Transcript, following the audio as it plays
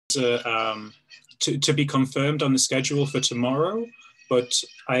to be confirmed on the schedule for tomorrow, but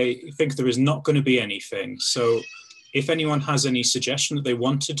I think there is not going to be anything. So if anyone has any suggestion that they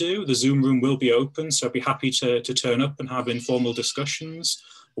want to do, the Zoom room will be open. So I'd be happy to turn up and have informal discussions,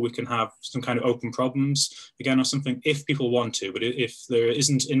 or we can have some kind of open problems again or something if people want to. But if there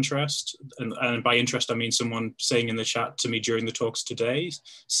isn't interest, and by interest, I mean someone saying in the chat to me during the talks today,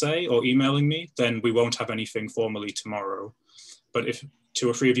 say, or emailing me, then we won't have anything formally tomorrow. But if 2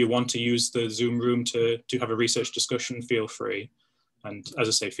 or 3 of you want to use the Zoom room to have a research discussion, feel free. And as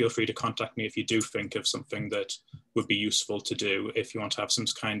I say, feel free to contact me if you do think of something that would be useful to do. If you want to have some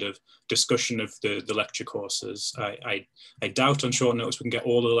kind of discussion of the lecture courses, I doubt on short notice we can get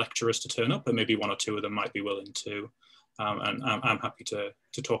all the lecturers to turn up, but maybe 1 or 2 of them might be willing to. And I'm happy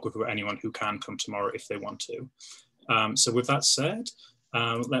to talk with anyone who can come tomorrow if they want to. So with that said,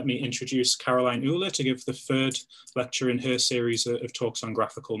 let me introduce Caroline Uhler to give the 3rd lecture in her series of talks on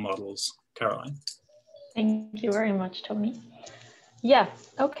graphical models. Caroline. Thank you very much, Tony. Yeah,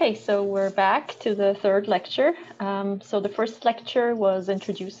 okay, so we're back to the 3rd lecture. So the first lecture was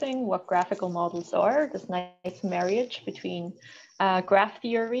introducing what graphical models are, this nice marriage between graph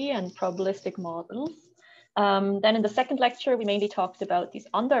theory and probabilistic models. Then in the 2nd lecture, we mainly talked about these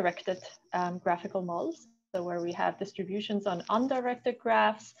undirected graphical models. So where we have distributions on undirected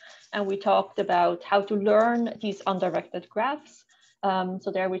graphs, and we talked about how to learn these undirected graphs.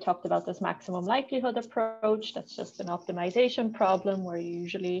 So there we talked about this maximum likelihood approach. That's just an optimization problem where you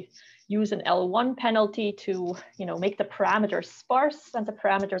usually use an L1 penalty to, make the parameters sparse, and the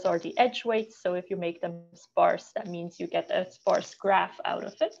parameters are the edge weights. So if you make them sparse, that means you get a sparse graph out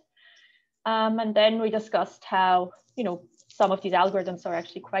of it. And then we discussed how, some of these algorithms are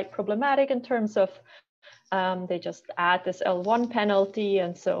actually quite problematic in terms of they just add this L1 penalty.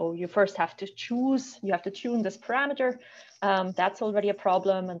 And so you first have to choose, you have to tune this parameter. That's already a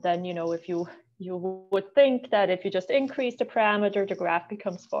problem. And then, if you would think that if you just increase the parameter, the graph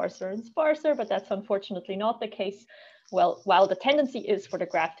becomes sparser and sparser, but that's unfortunately not the case. Well, while the tendency is for the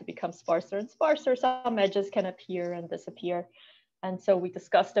graph to become sparser and sparser, some edges can appear and disappear. And so we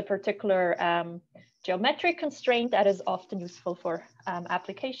discussed a particular geometric constraint that is often useful for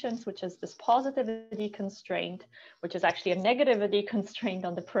applications, which is this positivity constraint, which is actually a negativity constraint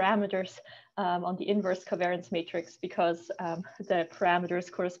on the parameters on the inverse covariance matrix, because the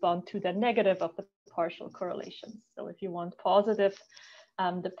parameters correspond to the negative of the partial correlations. So if you want positive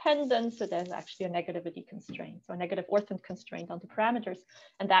dependence, so there's actually a negativity constraint, so a negative orthant constraint on the parameters.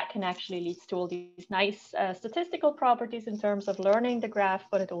 And that can actually lead to all these nice statistical properties in terms of learning the graph,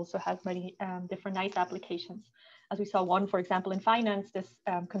 but it also has many different nice applications. As we saw one, for example, in finance, this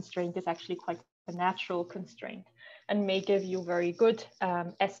constraint is actually quite a natural constraint and may give you very good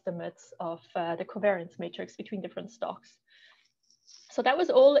estimates of the covariance matrix between different stocks. So that was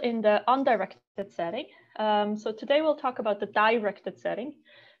all in the undirected setting. So today we'll talk about the directed setting.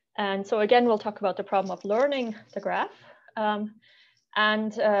 And so again, we'll talk about the problem of learning the graph. So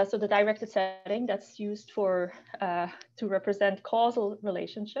the directed setting, that's used for to represent causal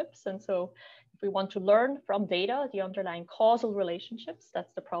relationships. And so if we want to learn from data, the underlying causal relationships,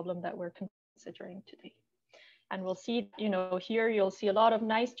 that's the problem that we're considering today. And we'll see, here you'll see a lot of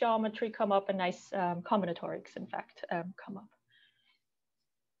nice geometry come up and nice combinatorics, in fact, come up.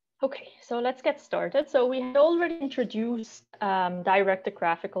 Okay, so let's get started. So we had already introduced directed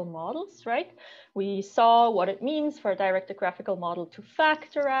graphical models, right? We saw what it means for a directed graphical model to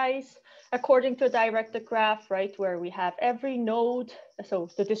factorize according to a directed graph, right? Where we have every node, so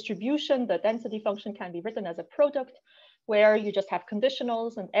the distribution, the density function can be written as a product where you just have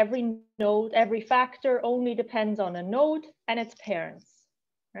conditionals, and every node, every factor only depends on a node and its parents,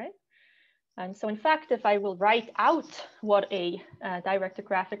 right? And so in fact, if I will write out what a directed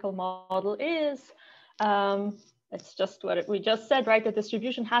graphical model is, it's just what we just said, right? The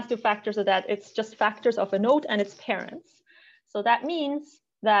distribution has to factor, so that it's just factors of a node and its parents. So that means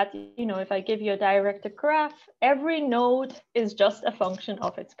that, if I give you a directed graph, every node is just a function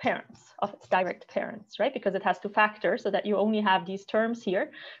of its parents, of its direct parents, right? Because it has to factor, so that you only have these terms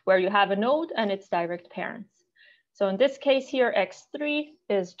here where you have a node and its direct parents. So in this case here, x3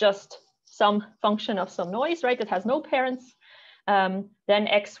 is just some function of some noise, right? It has no parents. Then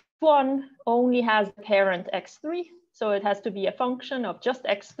x1 only has a parent x3. So it has to be a function of just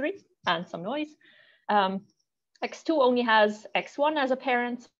x3 and some noise. X2 only has x1 as a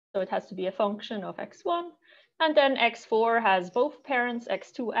parent. So it has to be a function of x1. And then x4 has both parents,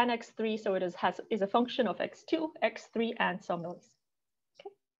 x2 and x3. So it is a function of x2, x3, and some noise.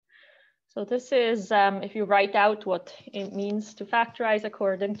 Okay. So this is, if you write out what it means to factorize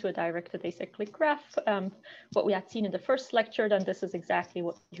according to a directed acyclic graph, what we had seen in the first lecture, then this is exactly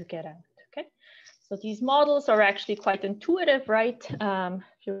what you get out, okay? So these models are actually quite intuitive, right?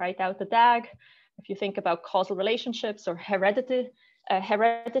 If you write out the DAG, if you think about causal relationships or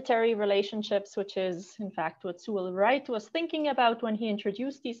hereditary relationships, which is in fact what Sewell Wright was thinking about when he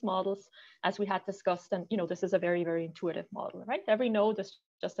introduced these models, as we had discussed. And this is a very, very intuitive model, right? Every node is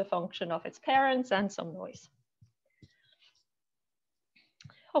just a function of its parents and some noise.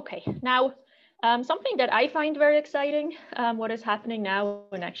 Okay, now something that I find very exciting, what is happening now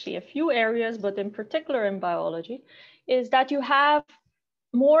in actually a few areas, but in particular in biology, is that you have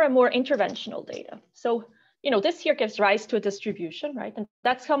more and more interventional data. So, this here gives rise to a distribution, right? And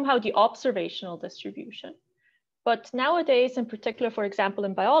that's somehow the observational distribution. But nowadays, in particular, for example,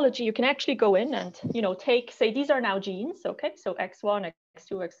 in biology, you can actually go in and, take, say, these are now genes, okay? So X1,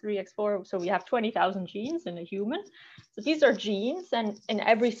 X2, X3, X4, so we have 20,000 genes in a human. So these are genes, and in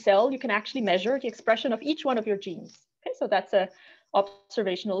every cell, you can actually measure the expression of each one of your genes. Okay, so that's a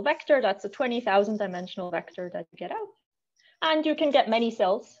observational vector, that's a 20,000 dimensional vector that you get out. And you can get many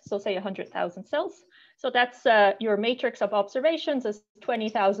cells, so say 100,000 cells. So that's your matrix of observations is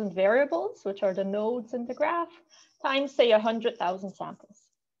 20,000 variables, which are the nodes in the graph, times say 100,000 samples.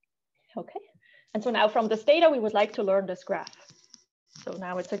 Okay, and so now from this data, we would like to learn this graph. So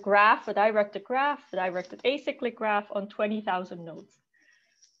now it's a graph, a directed acyclic graph on 20,000 nodes.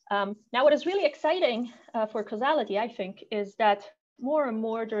 Now what is really exciting for causality, I think, is that more and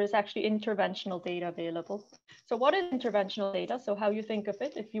more there is actually interventional data available. So what is interventional data? So how you think of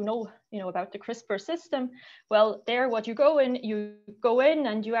it, if you know about the CRISPR system, well, there what you go in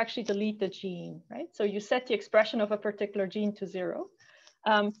and you actually delete the gene, right? So you set the expression of a particular gene to 0.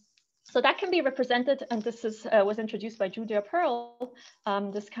 So that can be represented, and this is was introduced by Julia Pearl,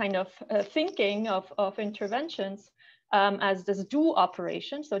 this kind of thinking of interventions as this do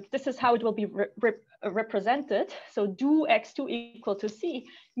operation. So this is how it will be represented. So do x2 equal to c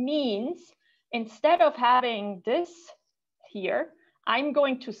means instead of having this here, I'm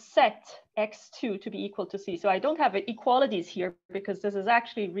going to set x2 to be equal to c. So I don't have equalities here because this is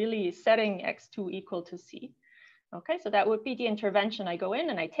actually really setting x2 equal to c. Okay, so that would be the intervention. I go in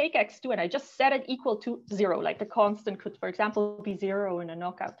and I take x2 and I just set it equal to 0, like the constant could, for example, be 0 in a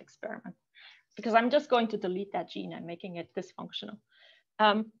knockout experiment, because I'm just going to delete that gene. I'm making it dysfunctional.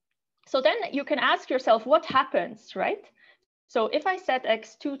 So then you can ask yourself what happens, right? So if I set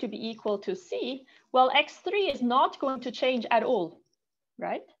x2 to be equal to c, well, x3 is not going to change at all,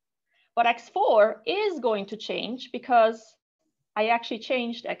 right? But x4 is going to change because I actually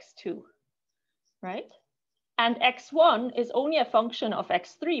changed x2, right? And x1 is only a function of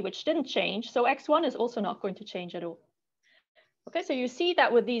x3, which didn't change. So x1 is also not going to change at all. Okay, so you see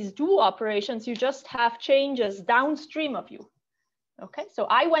that with these do operations, you just have changes downstream of you. Okay, so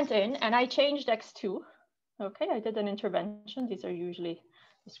I went in and I changed x2. Okay, I did an intervention. These are usually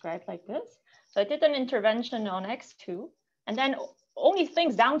described like this. So I did an intervention on x2, and then only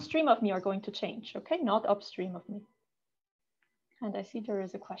things downstream of me are going to change. Okay, not upstream of me. And I see there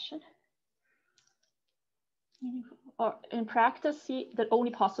is a question. Or in practice, see the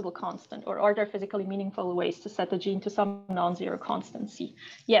only possible constant, or are there physically meaningful ways to set the gene to some non-zero constant C?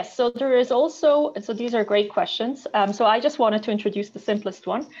 Yes, so there is also, so these are great questions. So I just wanted to introduce the simplest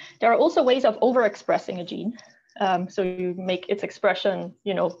one. There are also ways of overexpressing a gene. So you make its expression,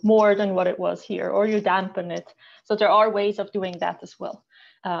 more than what it was here, or you dampen it. So there are ways of doing that as well.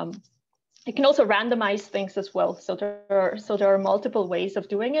 It can also randomize things as well. So there are multiple ways of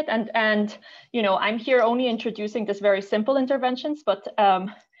doing it. And I'm here only introducing this very simple interventions, but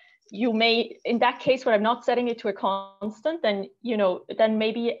you may, in that case where I'm not setting it to a constant, then, then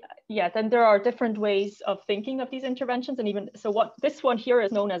maybe, then there are different ways of thinking of these interventions. And even, so what this one here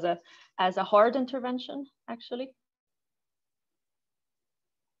is known as a hard intervention, actually.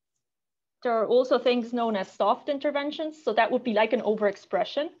 There are also things known as soft interventions. So that would be like an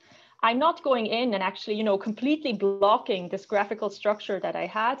overexpression. I'm not going in and actually, completely blocking this graphical structure that I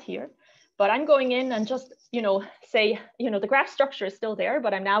had here, but I'm going in and just, say, the graph structure is still there,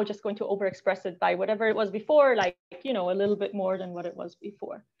 but I'm now just going to overexpress it by whatever it was before, like, a little bit more than what it was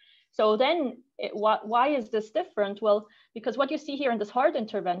before. So then why is this different? Well, because what you see here in this hard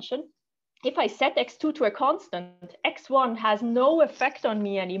intervention, if I set x2 to a constant, x1 has no effect on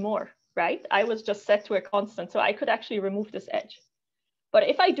me anymore, right? I was just set to a constant, so I could actually remove this edge. But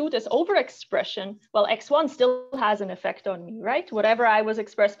if I do this overexpression, well, x1 still has an effect on me, right? Whatever I was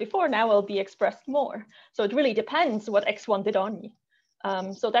expressed before now will be expressed more. So it really depends what x1 did on me.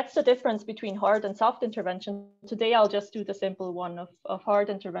 So that's the difference between hard and soft intervention. Today, I'll just do the simple one of hard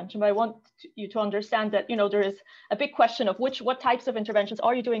intervention, but I want you to understand that, there is a big question of what types of interventions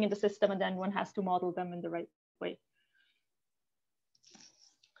are you doing in the system, and then one has to model them in the right way.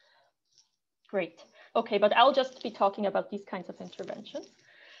 Great. Okay, but I'll just be talking about these kinds of interventions.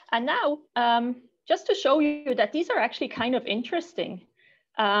 And now, just to show you that these are actually kind of interesting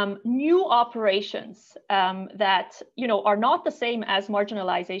new operations that are not the same as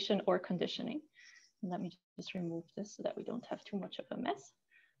marginalization or conditioning. Let me just remove this so that we don't have too much of a mess.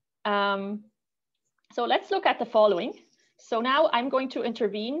 So let's look at the following. So now I'm going to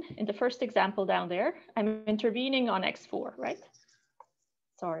intervene in the first example down there. I'm intervening on X4, right?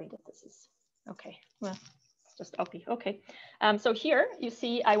 Sorry that this is, okay, well, it's just ugly, okay. So here you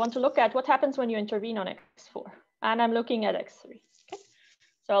see, I want to look at what happens when you intervene on X4, and I'm looking at X3, okay?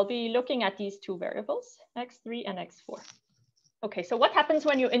 So I'll be looking at these two variables, X3 and X4. Okay, so what happens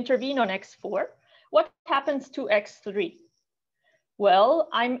when you intervene on X4? What happens to X3? Well,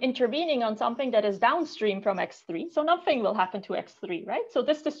 I'm intervening on something that is downstream from X3, so nothing will happen to X3, right? So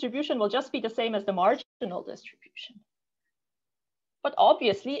this distribution will just be the same as the marginal distribution. But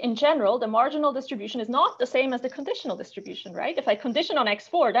obviously, in general, the marginal distribution is not the same as the conditional distribution, right? If I condition on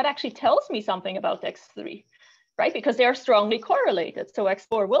X4, that actually tells me something about X3, right? Because they are strongly correlated. So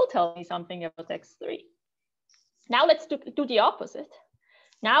X4 will tell me something about X3. Now let's do the opposite.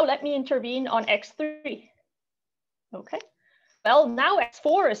 Now let me intervene on X3. Okay. Well, now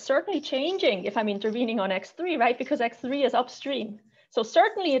X4 is certainly changing if I'm intervening on X3, right? Because X3 is upstream. So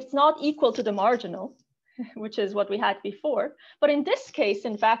certainly it's not equal to the marginal, which is what we had before. But in this case,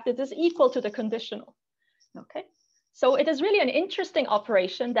 in fact, it is equal to the conditional. Okay. So it is really an interesting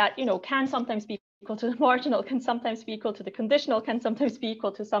operation that, can sometimes be equal to the marginal, can sometimes be equal to the conditional, can sometimes be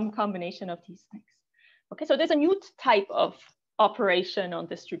equal to some combination of these things. Okay, so there's a new type of operation on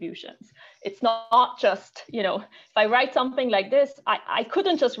distributions. It's not just, if I write something like this, I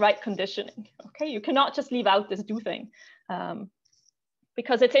couldn't just write conditioning. Okay, you cannot just leave out this do thing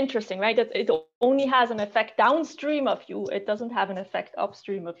because it's interesting, right? It only has an effect downstream of you. It doesn't have an effect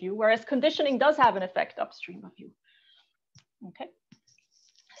upstream of you, whereas conditioning does have an effect upstream of you. Okay,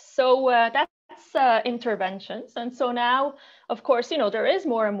 so that's interventions. And so now, of course, there is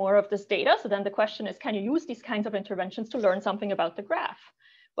more and more of this data. So then the question is, can you use these kinds of interventions to learn something about the graph?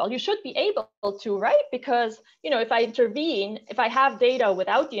 Well, you should be able to, right? Because, if I intervene, if I have data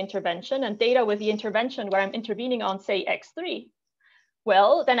without the intervention and data with the intervention where I'm intervening on, say, X3,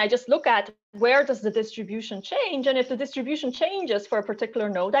 well, then I just look at where does the distribution change? And if the distribution changes for a particular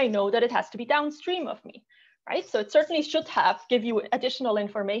node, I know that it has to be downstream of me. Right? So it certainly should give you additional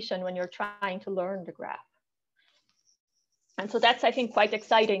information when you're trying to learn the graph. And so that's, I think, quite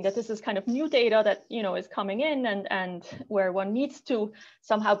exciting that this is kind of new data that, is coming in and where one needs to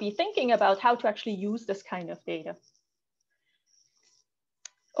somehow be thinking about how to actually use this kind of data.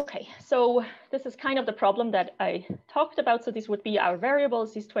 Okay, so this is kind of the problem that I talked about. So these would be our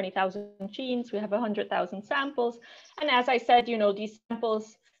variables, these 20,000 genes. We have 100,000 samples. And as I said, these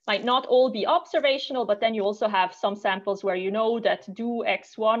samples might not all be observational, but then you also have some samples where that do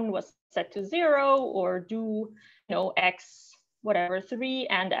X1 was set to 0, or do X whatever 3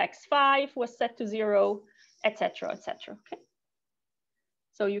 and X5 was set to 0, etc., etc. Okay.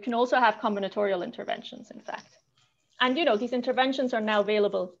 So you can also have combinatorial interventions, in fact. And these interventions are now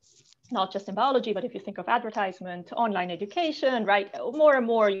available not just in biology, but if you think of advertisement, online education, right? More and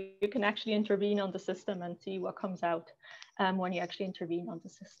more, you can actually intervene on the system and see what comes out when you actually intervene on the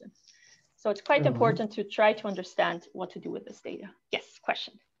system. So it's quite important to try to understand what to do with this data. Yes,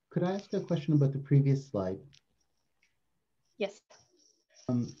 question. Could I ask a question about the previous slide? Yes.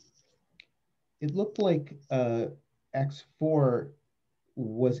 It looked like X4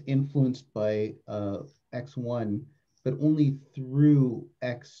 was influenced by X1, but only through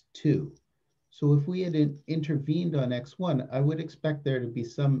X2. So if we had intervened on X1, I would expect there to be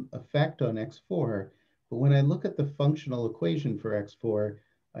some effect on X4. But when I look at the functional equation for X4,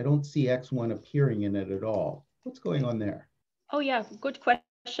 I don't see X1 appearing in it at all. What's going on there? Oh yeah, good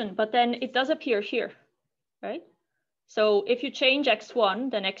question. But then it does appear here, right? So if you change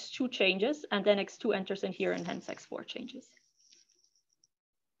X1, then X2 changes, and then X2 enters in here, and hence X4 changes.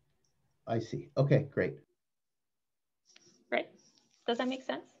 I see. Okay, great. Right? Does that make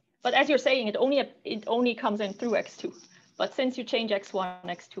sense? But as you're saying, it only comes in through X2. But since you change X1,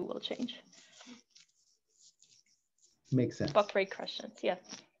 X2 will change. Makes sense. But great questions, yeah.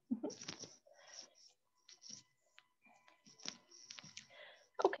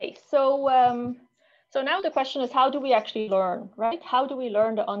 Okay, so So now the question is, how do we actually learn, right? How do we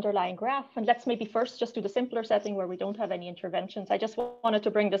learn the underlying graph? And let's maybe first just do the simpler setting where we don't have any interventions. I just wanted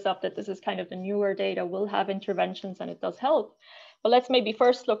to bring this up that this is kind of the newer data will have interventions and it does help. But let's maybe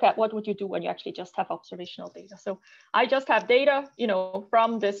first look at what would you do when you actually just have observational data. So I just have data,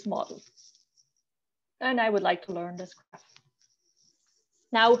 from this model. And I would like to learn this graph.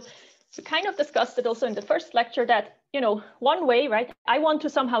 Now, we kind of discussed it also in the first lecture that, one way, right? I want to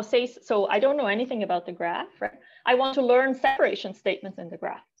somehow say, so I don't know anything about the graph, right? I want to learn separation statements in the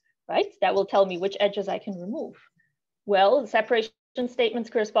graph, right? That will tell me which edges I can remove. Well, the separation statements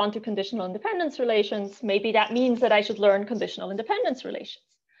correspond to conditional independence relations. Maybe that means that I should learn conditional independence relations.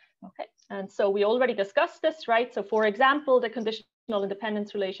 Okay, and so we already discussed this, right? So for example, the conditional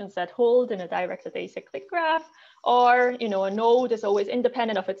independence relations that hold in a directed acyclic graph are, a node is always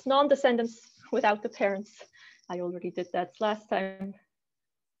independent of its non-descendants without the parents. I already did that last time.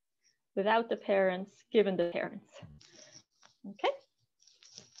 Without the parents, given the parents. Okay.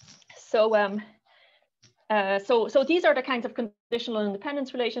 So, so these are the kinds of conditional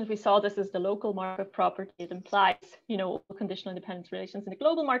independence relations. We saw this is the local Markov property. It implies, conditional independence relations in the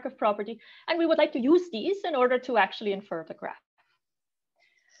global Markov property. And we would like to use these in order to actually infer the graph.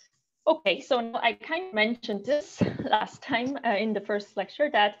 Okay, so I kind of mentioned this last time in the first lecture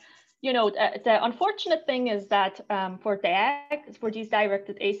that, the unfortunate thing is that for these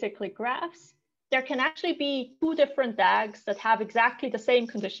directed acyclic graphs, there can actually be two different DAGs that have exactly the same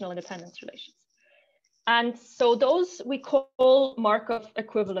conditional independence relations. And so those we call Markov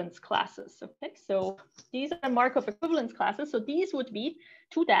equivalence classes. Okay, so these are Markov equivalence classes. So these would be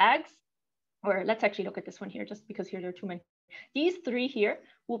two DAGs, or let's actually look at this one here, just because here there are too many. These three here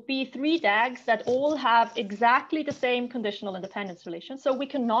will be three DAGs that all have exactly the same conditional independence relation. So we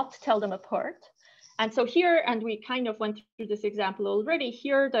cannot tell them apart. And so here, and we kind of went through this example already,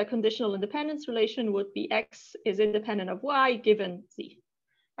 here the conditional independence relation would be X is independent of Y given Z.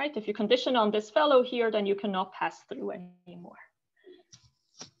 Right? If you condition on this fellow here, then you cannot pass through anymore.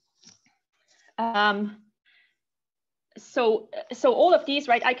 So all of these,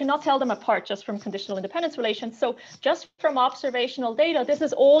 right, I cannot tell them apart just from conditional independence relations. So just from observational data, this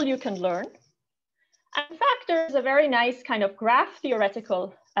is all you can learn. And in fact, there's a very nice kind of graph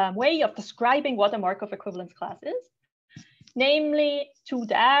theoretical way of describing what a Markov equivalence class is. Namely, two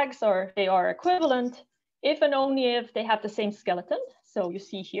DAGs they are equivalent if and only if they have the same skeleton. So you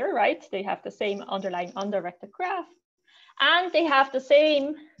see here, right, they have the same underlying undirected graph, and they have the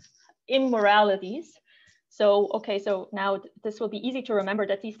same immoralities. So, okay, so now this will be easy to remember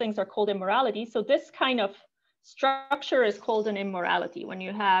that these things are called immoralities. So this kind of structure is called an immorality when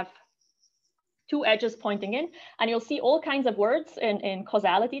you have two edges pointing in, and you'll see all kinds of words in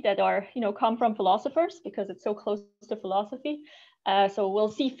causality that are, come from philosophers because it's so close to philosophy. So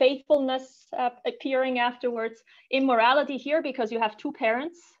we'll see faithfulness appearing afterwards. Immorality here because you have two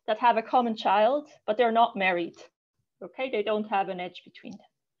parents that have a common child, but they're not married. Okay, they don't have an edge between them.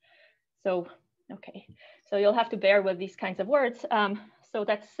 So, okay, so you'll have to bear with these kinds of words. So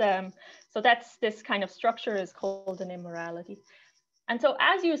that's this kind of structure is called an immorality. And so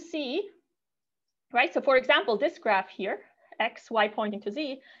as you see, right, so for example, this graph here, X, Y pointing to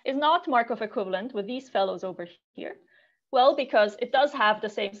Z, is not Markov equivalent with these fellows over here. Well, because it does have the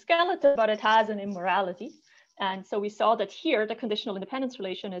same skeleton, but it has an immorality. And so we saw that here, the conditional independence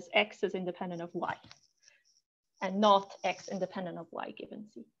relation is X is independent of Y and not X independent of Y given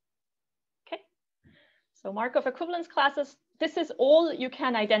Z. Okay, so Markov equivalence classes, this is all you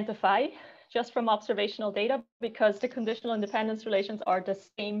can identify just from observational data because the conditional independence relations are the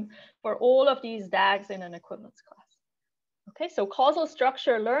same for all of these DAGs in an equivalence class. Okay, so causal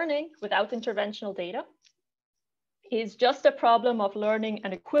structure learning without interventional data is just a problem of learning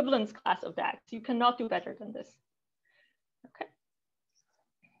an equivalence class of DAGs. You cannot do better than this. Okay.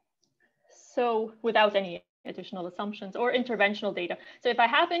 So without any additional assumptions or interventional data. So if I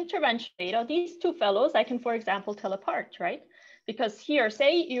have interventional data, these two fellows, I can, for example, tell apart, right? Because here,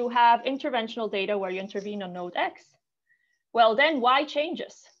 say you have interventional data where you intervene on node X. Well, then Y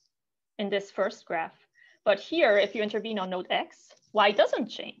changes in this first graph. But here, if you intervene on node X, Y doesn't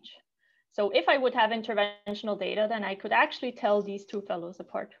change. So if I would have interventional data, then I could actually tell these two fellows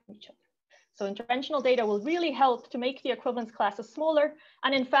apart from each other. So interventional data will really help to make the equivalence classes smaller.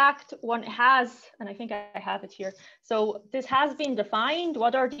 And in fact, one has, and I think I have it here. So this has been defined.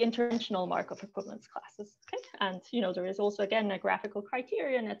 What are the interventional Markov equivalence classes? Okay. And there is also, again, a graphical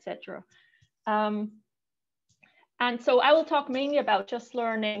criterion, etc. And so I will talk mainly about just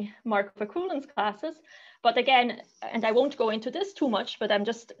learning Markov equivalence classes. But again, and I won't go into this too much, but I'm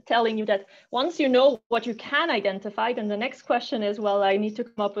just telling you that once you know what you can identify, then the next question is, well, I need to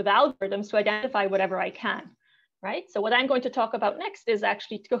come up with algorithms to identify whatever I can, right? So what I'm going to talk about next is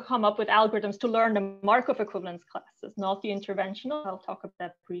actually to come up with algorithms to learn the Markov equivalence classes, not the interventional. I'll talk about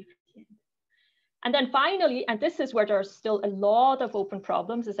that briefly. And then finally, and this is where there's still a lot of open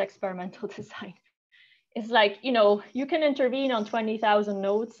problems, is experimental design. It's like, you know, you can intervene on 20,000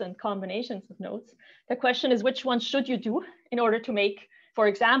 nodes and combinations of nodes. The question is, which ones should you do in order to make, for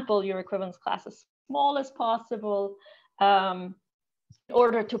example, your equivalence class as small as possible, in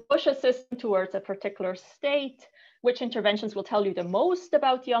order to push a system towards a particular state, which interventions will tell you the most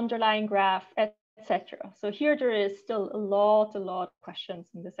about the underlying graph, etc. So here there is still a lot of questions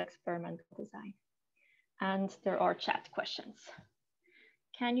in this experimental design. And there are chat questions.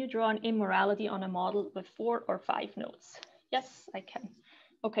 Can you draw an immorality on a model with 4 or 5 nodes? Yes, I can.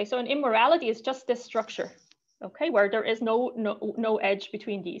 Okay, so an immorality is just this structure, okay, where there is no edge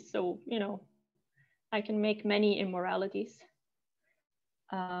between these. So, you know, I can make many immoralities.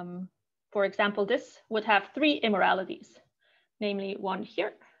 For example, this would have 3 immoralities, namely one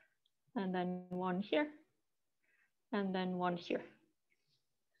here, and then one here, and then one here.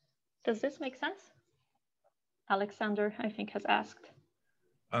 Does this make sense? Alexander, I think, has asked.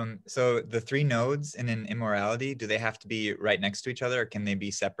 So the 3 nodes in an immorality, do they have to be right next to each other, or can they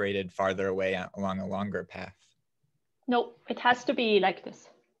be separated farther away along a longer path? No, it has to be like this.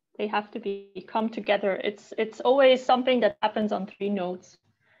 They have to come together. It's always something that happens on 3 nodes.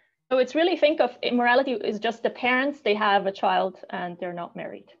 So it's really, think of immorality is just the parents, they have a child and they're not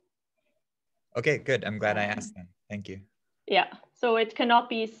married. Okay, good. I'm glad I asked them. Thank you. Yeah, so it cannot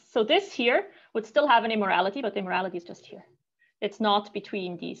be, so this here would still have an immorality, but the immorality is just here. It's not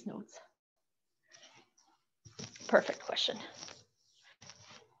between these nodes. Perfect question.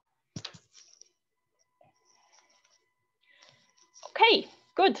 Okay,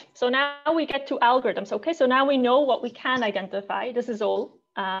 good. So now we get to algorithms. Okay, so now we know what we can identify. This is all.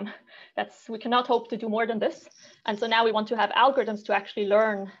 We cannot hope to do more than this. And so now we want to have algorithms to actually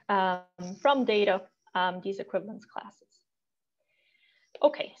learn from data these equivalence classes.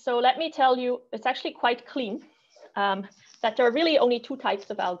 Okay, so let me tell you, it's actually quite clean. That there are really only 2 types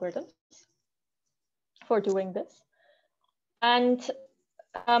of algorithms for doing this. And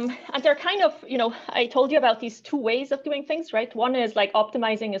they're kind of, you know, I told you about these 2 ways of doing things, right? One is like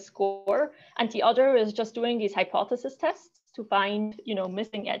optimizing a score, and the other is just doing these hypothesis tests to find, you know,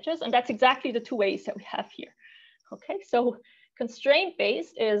 missing edges. And that's exactly the 2 ways that we have here. Okay, so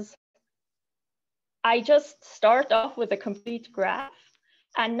constraint-based is, I just start off with a complete graph.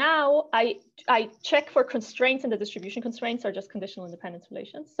 And now I check for constraints in the distribution. Constraints are just conditional independence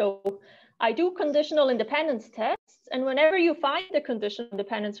relations. So I do conditional independence tests. And whenever you find the conditional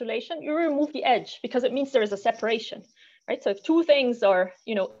independence relation, you remove the edge because it means there is a separation, right? So if 2 things are,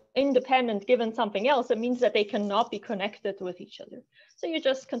 you know, independent given something else, it means that they cannot be connected with each other. So you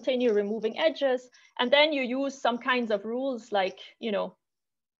just continue removing edges. And then you use some kinds of rules like, you know,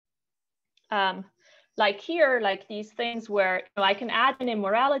 like here, like these things where, you know, I can add in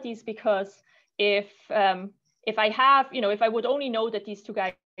immoralities because if I have, you know, if I would only know that these 2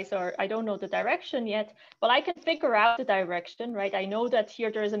 guys are, I don't know the direction yet, but I can figure out the direction, right? I know that here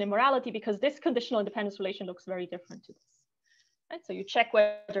there is an immorality because this conditional independence relation looks very different to this. Right? So you check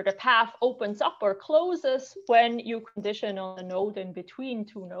whether the path opens up or closes when you condition on a node in between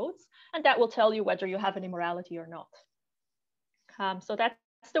 2 nodes, and that will tell you whether you have an immorality or not. So that's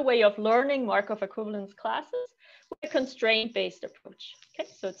the way of learning Markov equivalence classes with a constraint-based approach. Okay,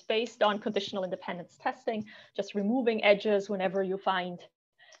 so it's based on conditional independence testing, just removing edges whenever you find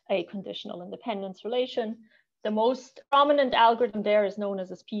a conditional independence relation. The most prominent algorithm there is known as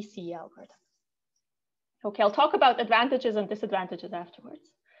this PC algorithm. Okay, I'll talk about advantages and disadvantages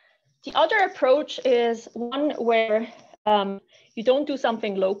afterwards. The other approach is one where you don't do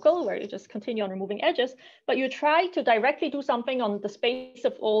something local, where you just continue on removing edges, but you try to directly do something on the space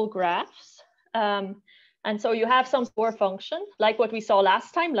of all graphs. And so you have some score function, like what we saw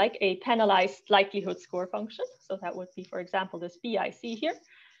last time, like a penalized likelihood score function. So that would be, for example, this BIC here.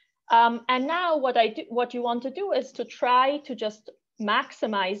 And now what you want to do is to try to just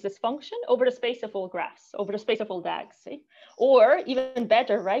maximize this function over the space of all graphs, over the space of all DAGs, see? Or even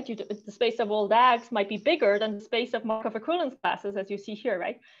better, right? The space of all DAGs might be bigger than the space of Markov equivalence classes, as you see here,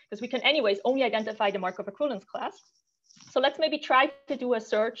 right? Because we can anyways only identify the Markov equivalence class. So let's maybe try to do a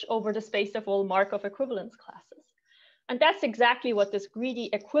search over the space of all Markov equivalence classes. And that's exactly what this greedy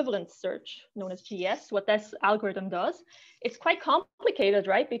equivalence search, known as GES, what this algorithm does. It's quite complicated,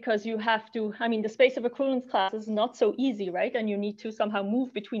 right? Because you have to, I mean, the space of equivalence classes is not so easy, right? And you need to somehow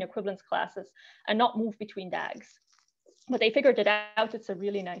move between equivalence classes and not move between DAGs. But they figured it out. It's a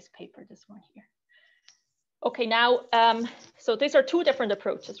really nice paper, this one here. Okay, now, so these are two different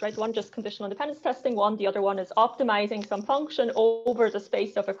approaches, right? One just conditional independence testing, the other one is optimizing some function over the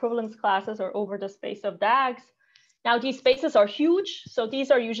space of equivalence classes or over the space of DAGs. Now, these spaces are huge, so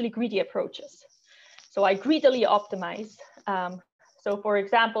these are usually greedy approaches. So I greedily optimize. So for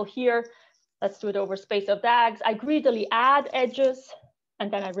example, here, let's do it over space of DAGs. I greedily add edges,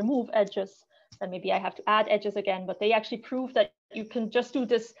 and then I remove edges. Then maybe I have to add edges again, but they actually prove that you can just do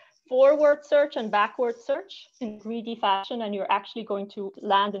this forward search and backward search in greedy fashion, and you're actually going to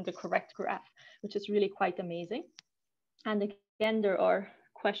land in the correct graph, which is really quite amazing. And again, there are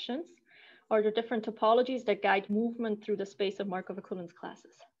questions. Are there different topologies that guide movement through the space of Markov equivalence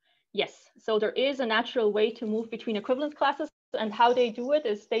classes? Yes, so there is a natural way to move between equivalence classes, and how they do it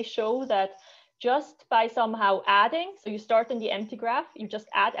is they show that just by somehow adding, so you start in the empty graph, you just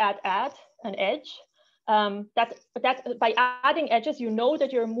add an edge. By adding edges, you know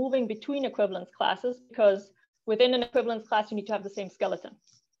that you're moving between equivalence classes, because within an equivalence class, you need to have the same skeleton.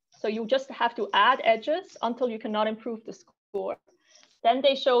 So you just have to add edges until you cannot improve the score. Then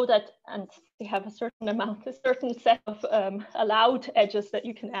they show that, and they have a certain amount, a certain set of allowed edges that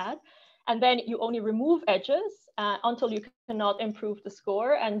you can add. And then you only remove edges until you cannot improve the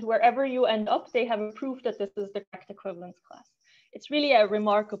score. And wherever you end up, they have proved that this is the correct equivalence class. It's really a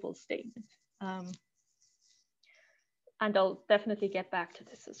remarkable statement. And I'll definitely get back to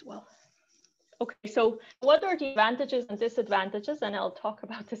this as well. Okay, so what are the advantages and disadvantages? And I'll talk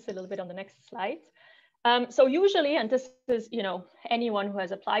about this a little bit on the next slides. So usually, and this is, anyone who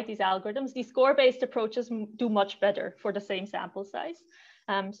has applied these algorithms, these score-based approaches do much better for the same sample size.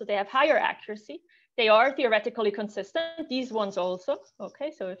 So they have higher accuracy. They are theoretically consistent. These ones also,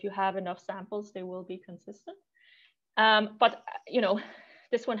 okay? So if you have enough samples, they will be consistent. But,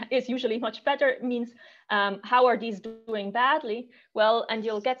 this one is usually much better. It means, how are these doing badly? Well, and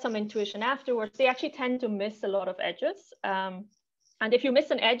you'll get some intuition afterwards. They actually tend to miss a lot of edges. And if you miss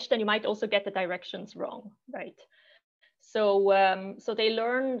an edge, then you might also get the directions wrong, right? So, so they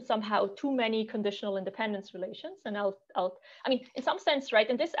learn somehow too many conditional independence relations. And I mean, in some sense, right,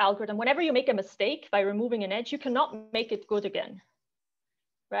 in this algorithm, whenever you make a mistake by removing an edge, you cannot make it good again,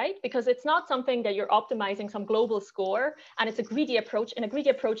 right? Because it's not something that you're optimizing some global score, and it's a greedy approach. In a greedy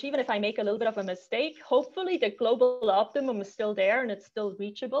approach, even if I make a little bit of a mistake, hopefully the global optimum is still there and it's still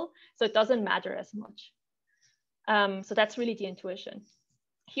reachable. So it doesn't matter as much. So that's really the intuition.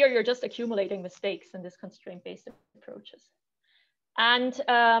 Here, you're just accumulating mistakes in this constraint-based approaches. And,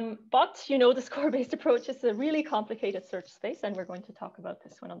 but, the score-based approach is a really complicated search space, and we're going to talk about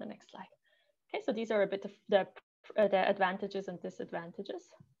this one on the next slide. Okay, so these are a bit of the advantages and disadvantages.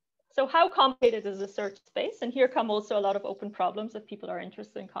 So how complicated is the search space? And here come also a lot of open problems if people are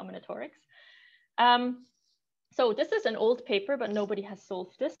interested in combinatorics. So this is an old paper, but nobody has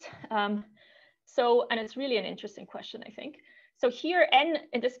solved this. And it's really an interesting question, I think. So here, n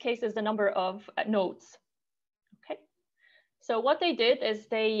in this case is the number of nodes. Okay. So what they did is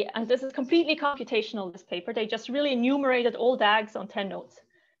and this is completely computational, this paper, they just really enumerated all DAGs on 10 nodes.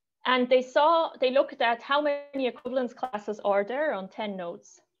 And they looked at how many equivalence classes are there on 10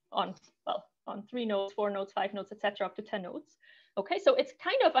 nodes, on 3 nodes, 4 nodes, 5 nodes, etc., up to 10 nodes. Okay, so it's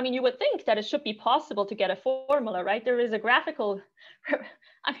kind of, I mean, you would think that it should be possible to get a formula, right? There is a graphical,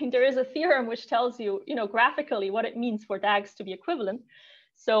 I mean, there is a theorem which tells you, graphically what it means for DAGs to be equivalent.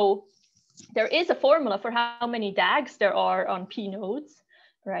 So there is a formula for how many DAGs there are on P nodes,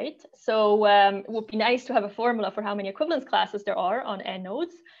 right? So it would be nice to have a formula for how many equivalence classes there are on N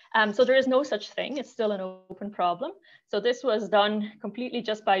nodes. So there is no such thing. It's still an open problem. So this was done completely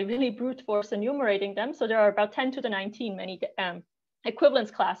just by really brute force enumerating them. So there are about 10 to the 19 many equivalence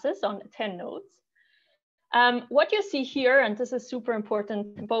classes on 10 nodes. What you see here, and this is super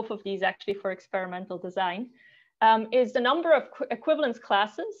important, both of these actually for experimental design, is the number of equivalence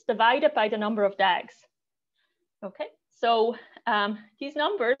classes divided by the number of DAGs. Okay, so these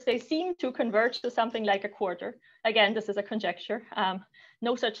numbers, they seem to converge to something like a quarter. Again, this is a conjecture.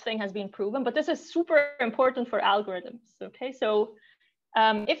 No such thing has been proven, but this is super important for algorithms. Okay, so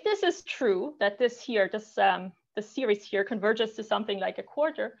if this is true, that this here, the series here converges to something like a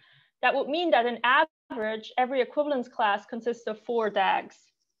quarter, that would mean that on average, every equivalence class consists of 4 DAGs.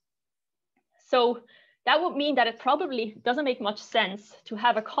 So that would mean that it probably doesn't make much sense to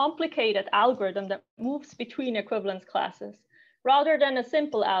have a complicated algorithm that moves between equivalence classes, rather than a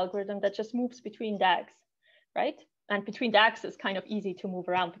simple algorithm that just moves between DAGs, right? And between DAGs is kind of easy to move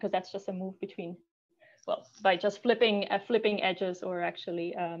around because that's just a move between, well, by just flipping edges or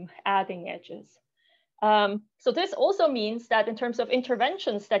actually adding edges. So this also means that in terms of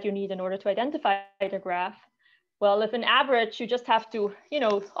interventions that you need in order to identify the graph, well, if an average, you just have to,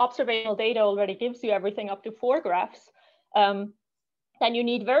 observational data already gives you everything up to 4 graphs, then you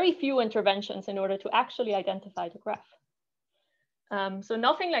need very few interventions in order to actually identify the graph. So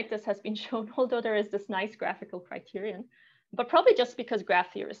nothing like this has been shown, although there is this nice graphical criterion, but probably just because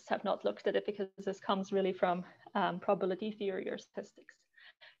graph theorists have not looked at it, because this comes really from probability theory or statistics.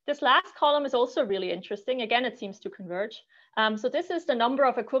 This last column is also really interesting. Again, it seems to converge. So this is the number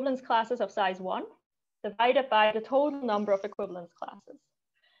of equivalence classes of size 1 divided by the total number of equivalence classes.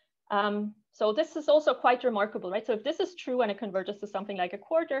 So this is also quite remarkable, right? So if this is true and it converges to something like a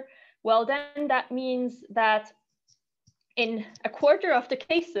quarter, well, then that means that in a quarter of the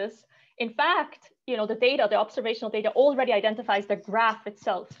cases, in fact, the data, the observational data already identifies the graph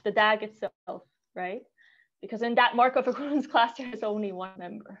itself, the DAG itself, right? Because in that Markov equivalence class, there is only one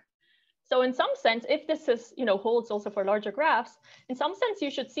member. So in some sense, if this is, holds also for larger graphs, in some sense,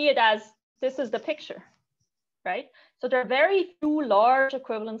 you should see it as this is the picture, right? So there are very few large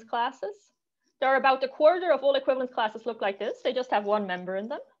equivalence classes. There are about a quarter of all equivalence classes look like this. They just have one member in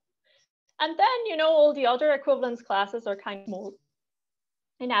them. And then, all the other equivalence classes are kind of small.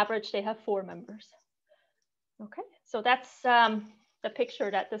 In average, they have 4 members. Okay, so that's the picture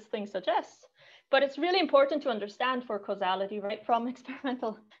that this thing suggests. But it's really important to understand for causality, right, from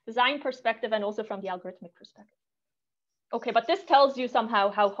experimental design perspective and also from the algorithmic perspective. Okay, but this tells you somehow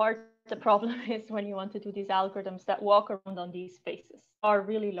how hard the problem is when you want to do these algorithms that walk around on these spaces, are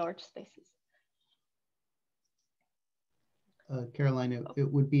really large spaces. Caroline, it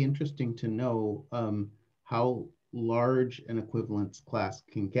would be interesting to know how large an equivalence class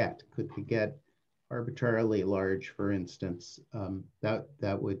can get. Could it get arbitrarily large, for instance?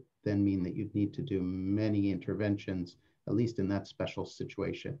 That would then mean that you'd need to do many interventions, at least in that special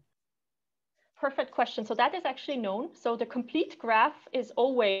situation. Perfect question. So that is actually known. So the complete graph is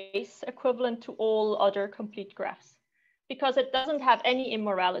always equivalent to all other complete graphs because it doesn't have any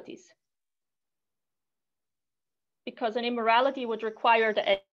immoralities. Because an immorality would require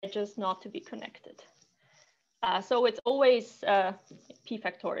the edges not to be connected. So it's always p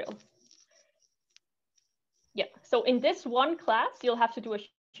factorial. Yeah, so in this one class, you'll have to do a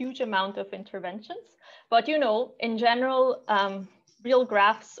huge amount of interventions. But in general, real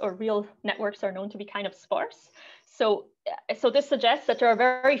graphs or real networks are known to be kind of sparse. So this suggests that there are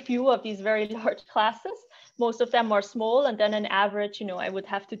very few of these very large classes. Most of them are small, and then an average, I would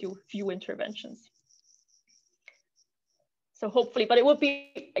have to do few interventions. So hopefully, but it would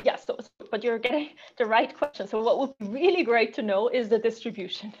be, yeah, but you're getting the right question. So what would be really great to know is the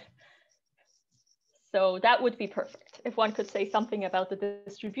distribution. So that would be perfect if one could say something about the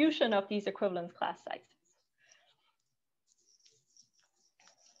distribution of these equivalence class sizes.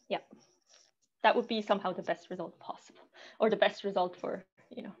 Yeah, that would be somehow the best result possible, or the best result for,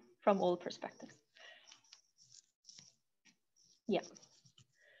 from all perspectives. Yeah.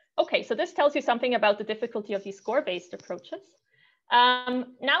 Okay, so this tells you something about the difficulty of these score-based approaches.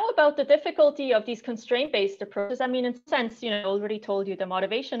 Now about the difficulty of these constraint-based approaches. I mean, in a sense, I already told you the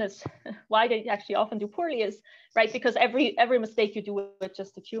motivation is why they actually often do poorly is, right, because every mistake you do, it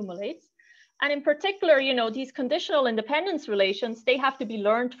just accumulates. And in particular, these conditional independence relations, they have to be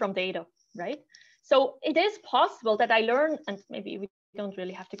learned from data, right? So it is possible that I learn, and maybe we don't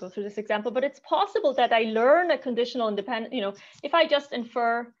really have to go through this example, but it's possible that I learn a conditional independent, if I just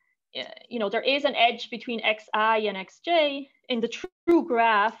infer, there is an edge between xi and xj in the true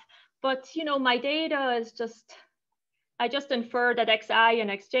graph, but, my data is just, I just infer that xi and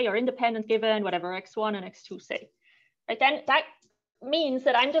xj are independent given whatever x1 and x2 say. Right? Then that means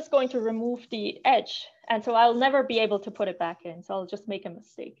that I'm just going to remove the edge. And so I'll never be able to put it back in. So I'll just make a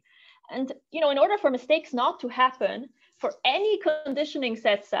mistake. And, in order for mistakes not to happen, for any conditioning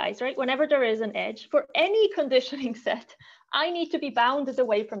set size, right, whenever there is an edge, for any conditioning set, I need to be bounded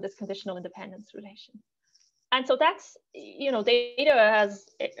away from this conditional independence relation. And so that's, data has,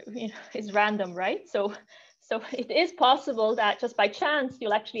 is random, right? So it is possible that just by chance,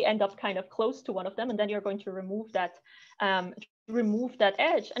 you'll actually end up kind of close to one of them, and then you're going to remove that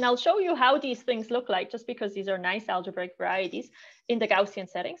edge. And I'll show you how these things look like, just because these are nice algebraic varieties in the Gaussian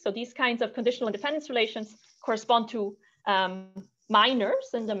setting. So these kinds of conditional independence relations correspond to minors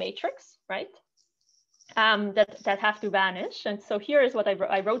in the matrix, right? That have to vanish. And so here is what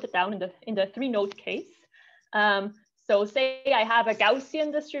I wrote it down in the 3-node case. So say I have a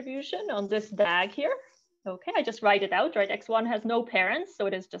Gaussian distribution on this DAG here. Okay, I just write it out, right? X1 has no parents, so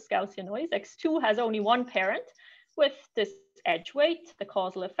it is just Gaussian noise. X2 has only one parent, with this edge weight, the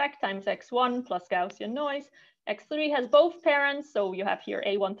causal effect times x1 plus Gaussian noise. x3 has both parents, so you have here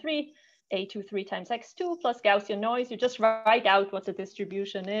a13, a23 times x2 plus Gaussian noise. You just write out what the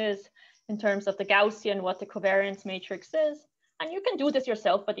distribution is in terms of the Gaussian, what the covariance matrix is. And you can do this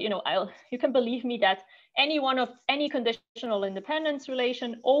yourself, but you can believe me that any conditional independence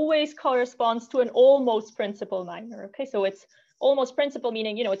relation always corresponds to an almost principal minor. Okay, so it's almost principal,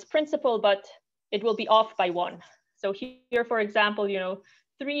 meaning it's principal, but it will be off by 1. So here, for example,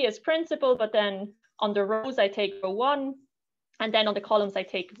 3 is principal, but then on the rows I take row 1, and then on the columns I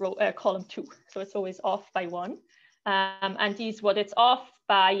take column 2. So it's always off by 1. And what it's off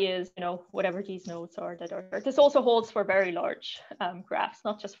by is whatever these nodes are that are. This also holds for very large graphs,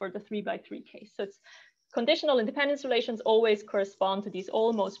 not just for the 3×3 case. So it's conditional independence relations always correspond to these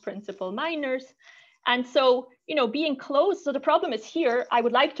almost principal minors. And so being close. So the problem is here, I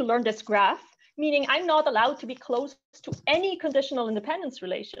would like to learn this graph, meaning I'm not allowed to be close to any conditional independence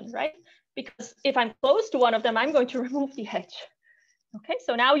relation, right? Because if I'm close to one of them, I'm going to remove the edge. Okay,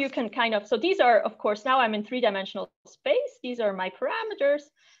 so now you can so these are, of course, now I'm in 3-dimensional space. These are my parameters.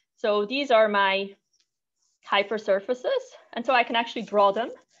 So these are my hypersurfaces. And so I can actually draw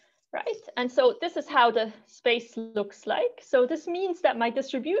them, right? And so this is how the space looks like. So this means that my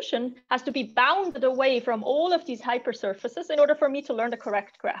distribution has to be bounded away from all of these hypersurfaces in order for me to learn the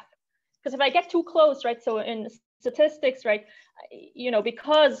correct graph. Because if I get too close, right? So in statistics, right?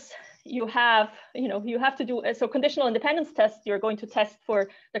 Because you have to do, so conditional independence test, you're going to test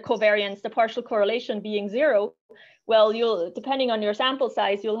for the covariance, the partial correlation being 0. Well, depending on your sample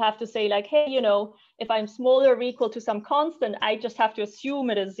size, you'll have to say like, hey, if I'm smaller or equal to some constant, I just have to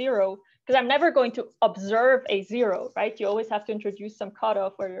assume it is 0, because I'm never going to observe a 0, right? You always have to introduce some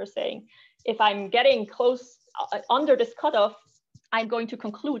cutoff where you're saying, if I'm getting close under this cutoff, I'm going to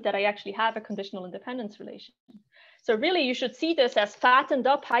conclude that I actually have a conditional independence relation. So really, you should see this as fattened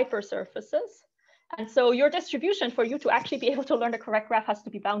up hypersurfaces. And so your distribution, for you to actually be able to learn the correct graph, has to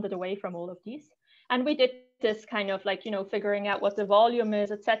be bounded away from all of these. And we did this kind of like, figuring out what the volume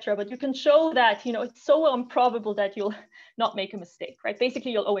is, etc. But you can show that, it's so improbable that you'll not make a mistake, right?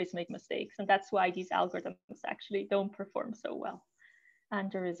 Basically, you'll always make mistakes. And that's why these algorithms actually don't perform so well.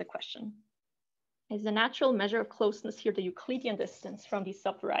 And there is a question. Is the natural measure of closeness here the Euclidean distance from these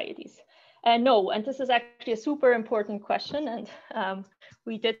subvarieties? No, and this is actually a super important question, and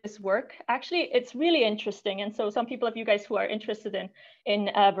we did this work. Actually, it's really interesting, and so some people of you guys who are interested in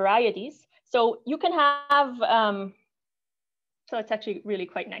varieties, so you can have, so it's actually really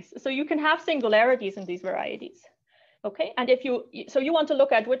quite nice. So you can have singularities in these varieties, okay? And if you want to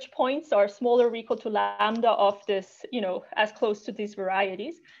look at which points are smaller or equal to lambda of this, as close to these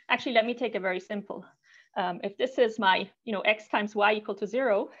varieties. Actually, let me take a very simple. If this is my, x times y equal to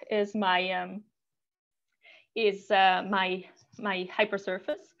 0 is my my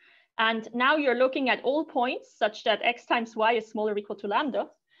hypersurface, and now you're looking at all points such that x times y is smaller or equal to lambda.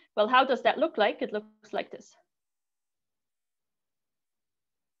 Well, how does that look like? It looks like this,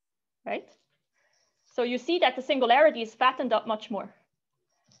 right? So you see that the singularity is fattened up much more.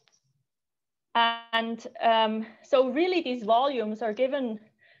 And so really these volumes are given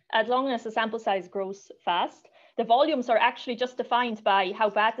as long as the sample size grows fast. The volumes are actually just defined by how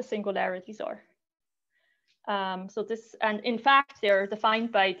bad the singularities are. So this, and in fact, they're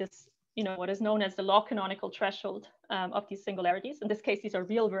defined by this, what is known as the log canonical threshold of these singularities. In this case, these are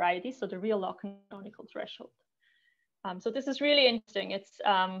real varieties, so the real log canonical threshold. So this is really interesting. It's,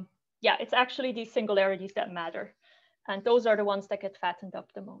 yeah, it's actually these singularities that matter. And those are the ones that get fattened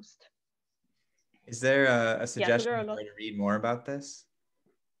up the most. Is there a suggestion where to read more about this?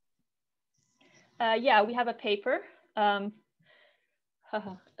 Yeah, we have a paper.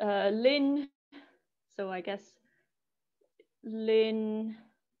 Lynn, so I guess Lynn,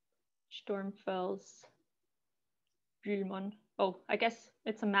 Sturmfels, Bühlmann. Oh, I guess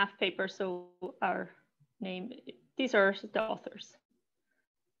it's a math paper, so our name, these are the authors.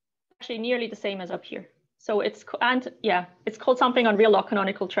 Actually nearly the same as up here. So it's, and yeah, it's called something on real log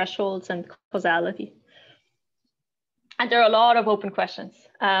canonical thresholds and causality. And there are a lot of open questions.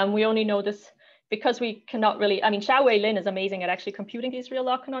 We only know this because we cannot really, I mean, Xiaowei Lin is amazing at actually computing these real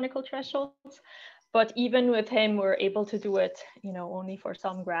log canonical thresholds. But even with him, we're able to do it, only for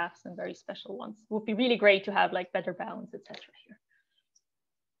some graphs and very special ones. It would be really great to have like better bounds, etc. here.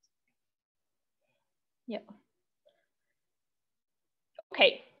 Yeah.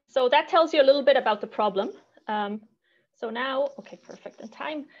 Okay, so that tells you a little bit about the problem. So now, okay, perfect in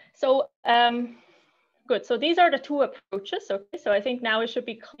time. So good, so these are the two approaches. Okay, so I think now it should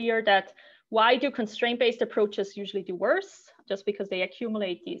be clear that why do constraint-based approaches usually do worse? Just because they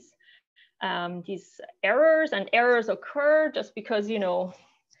accumulate these these errors, and errors occur just because, you know,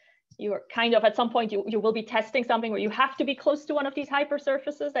 you're kind of at some point you will be testing something where you have to be close to one of these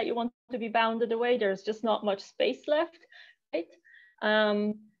hypersurfaces that you want to be bounded away. There's just not much space left, right?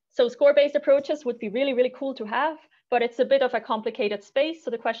 So score-based approaches would be really, really cool to have, but it's a bit of a complicated space.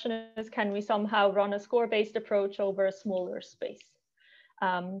 So the question is, can we somehow run a score-based approach over a smaller space?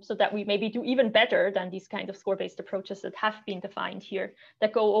 So that we maybe do even better than these kind of score-based approaches that have been defined here,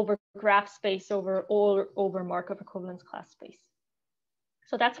 that go over graph space over Markov equivalence class space.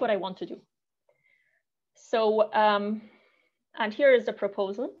 So that's what I want to do. So, and here is the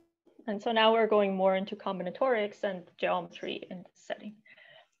proposal. And so now we're going more into combinatorics and geometry in this setting.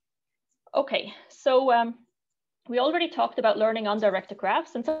 Okay, so we already talked about learning undirected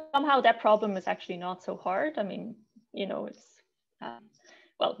graphs, and somehow that problem is actually not so hard. I mean, you know, it's,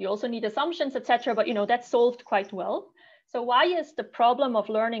 well, you also need assumptions, etc., but you know, that's solved quite well. So why is the problem of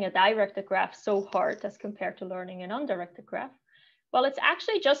learning a directed graph so hard as compared to learning an undirected graph? Well, it's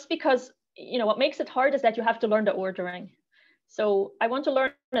actually just because, you know, what makes it hard is that you have to learn the ordering. So I want to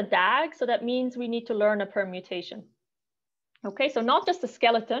learn a DAG, so that means we need to learn a permutation. Okay, so not just the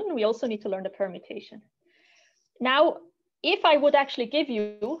skeleton, we also need to learn the permutation. Now, if I would actually give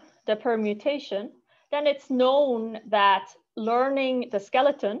you the permutation, then it's known that learning the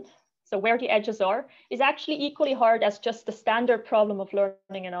skeleton, so where the edges are, is actually equally hard as just the standard problem of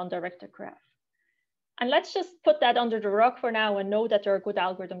learning an undirected graph. And let's just put that under the rug for now and know that there are good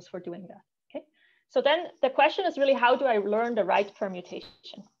algorithms for doing that. Okay. So then the question is really, how do I learn the right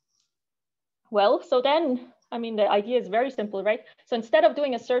permutation? Well, so then, I mean, the idea is very simple, right? So instead of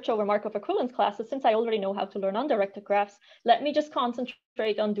doing a search over Markov equivalence classes, since I already know how to learn undirected graphs, let me just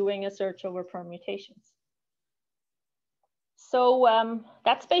concentrate on doing a search over permutations. So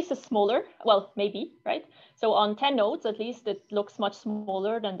that space is smaller, well, maybe, right? So on 10 nodes, at least, it looks much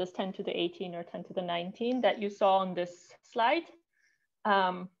smaller than this 10 to the 18 or 10 to the 19 that you saw on this slide.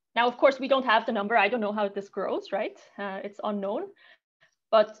 Now, of course, we don't have the number. I don't know how this grows, right? It's unknown.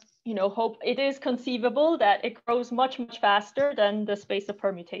 But, you know, it is conceivable that it grows much, much faster than the space of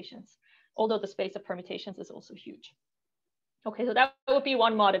permutations, although the space of permutations is also huge. Okay, so that would be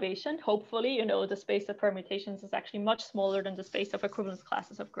one motivation. Hopefully, you know, the space of permutations is actually much smaller than the space of equivalence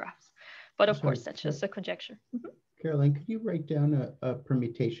classes of graphs. But of course, that's just a conjecture. Mm-hmm. Caroline, could you write down a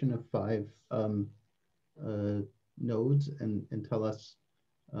permutation of 5 nodes and tell us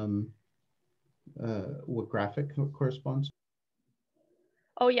what graphic corresponds?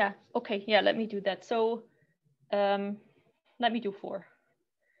 Oh, yeah. Okay, yeah, let me do that. So let me do 4.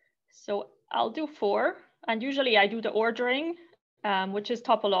 So I'll do 4. And usually I do the ordering, which is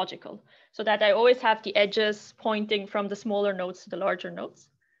topological, so that I always have the edges pointing from the smaller nodes to the larger nodes.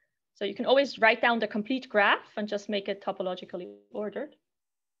 So you can always write down the complete graph and just make it topologically ordered.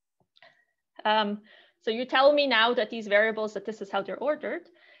 So you tell me now that these variables, that this is how they're ordered.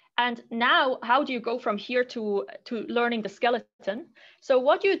 And now, how do you go from here to learning the skeleton? So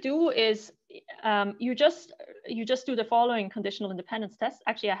what you do is you just do the following conditional independence test.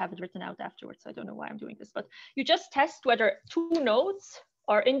 Actually, I have it written out afterwards, so I don't know why I'm doing this, but you just test whether 2 nodes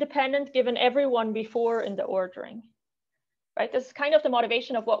are independent given everyone before in the ordering, right? This is kind of the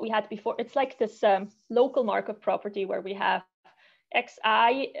motivation of what we had before. It's like this local Markov property where we have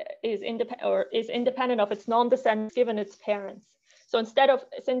xi is independent of its non-descendants given its parents. So instead of,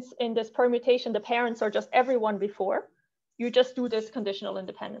 since in this permutation, the parents are just everyone before, you just do this conditional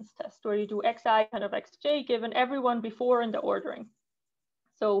independence test where you do xi kind of xj given everyone before in the ordering.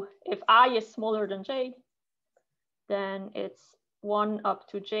 So if I is smaller than j, then it's 1 up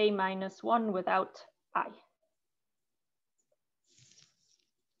to j minus 1 without I.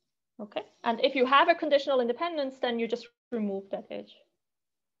 Okay, and if you have a conditional independence, then you just remove that edge.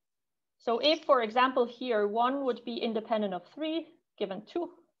 So if, for example, here 1 would be independent of 3, given 2,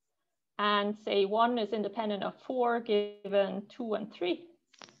 and say 1 is independent of 4, given 2 and 3,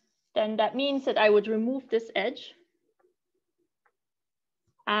 then that means that I would remove this edge,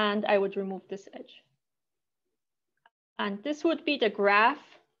 and I would remove this edge. And this would be the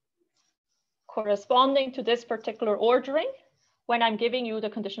graph corresponding to this particular ordering when I'm giving you the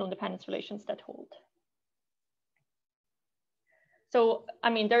conditional independence relations that hold. So, I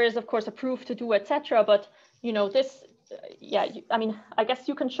mean, there is, of course, a proof to do, etc. But, you know, this, yeah, I mean, I guess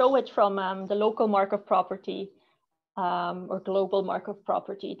you can show it from the local Markov property or global Markov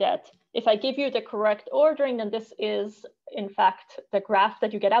property that if I give you the correct ordering, then this is, in fact, the graph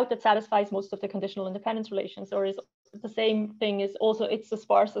that you get out that satisfies most of the conditional independence relations, or is the same thing is also, it's the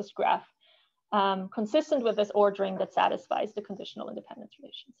sparsest graph consistent with this ordering that satisfies the conditional independence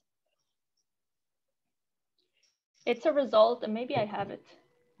relations. It's a result, and maybe I have it.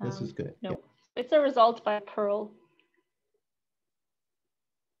 This is good. No, Yeah. it's a result by Pearl.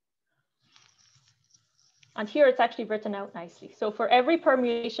 And here it's actually written out nicely. So for every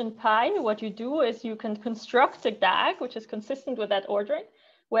permutation pi, what you do is you can construct a DAG, which is consistent with that ordering,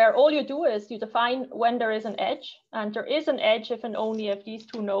 where all you do is you define when there is an edge, and there is an edge if and only if these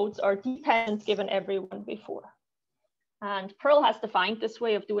two nodes are dependent given everyone before. And Pearl has defined this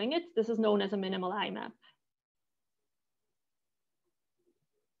way of doing it. This is known as a minimal IMAP.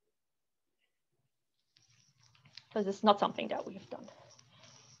 So this is not something that we've done.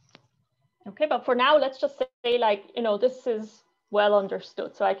 Okay, but for now, let's just say like, this is well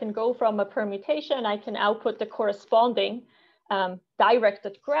understood. So I can go from a permutation, I can output the corresponding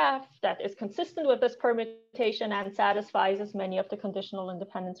directed graph that is consistent with this permutation and satisfies as many of the conditional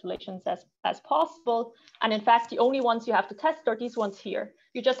independence relations as possible. And in fact, the only ones you have to test are these ones here.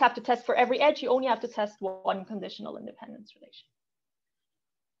 You just have to test for every edge, you only have to test one conditional independence relation.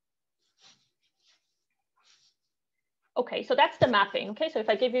 Okay, so that's the mapping. Okay, so if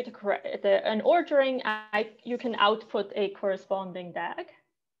I give you an ordering, you can output a corresponding DAG.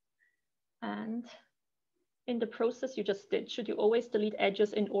 And in the process you just did, should you always delete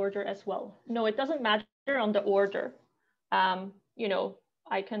edges in order as well? No, it doesn't matter on the order.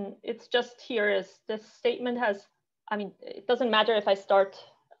 It's just here is this statement has, it doesn't matter if I start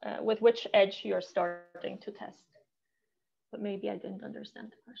with which edge you're starting to test. But maybe I didn't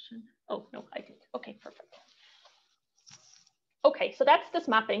understand the question. Oh, no, I did. Okay, perfect. Okay, so that's this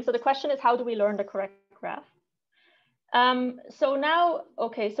mapping. So the question is, how do we learn the correct graph? So now,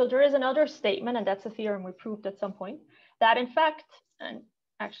 okay, so there is another statement, and that's a theorem we proved at some point, that in fact, and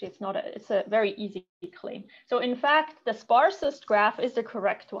actually it's a very easy claim. So in fact, the sparsest graph is the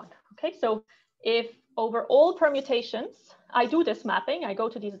correct one. Okay, so if over all permutations, I do this mapping, I go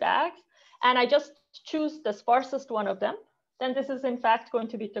to these DAGs, and I just choose the sparsest one of them, then this is in fact going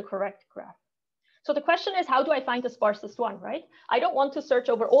to be the correct graph. So the question is, how do I find the sparsest one, right? I don't want to search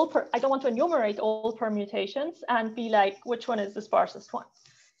over I don't want to enumerate all permutations and be like, which one is the sparsest one?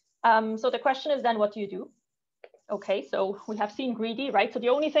 So the question is then, what do you do? Okay, so we have seen greedy, right? So the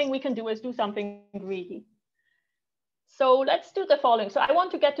only thing we can do is do something greedy. So let's do the following. So I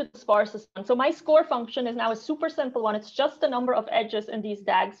want to get to the sparsest one. So my score function is now a super simple one. It's just the number of edges in these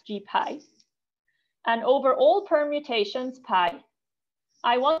DAGs G pi. And over all permutations pi,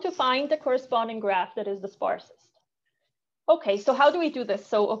 I want to find the corresponding graph that is the sparsest. Okay, so how do we do this?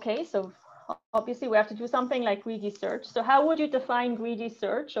 So, okay, so obviously we have to do something like greedy search. So how would you define greedy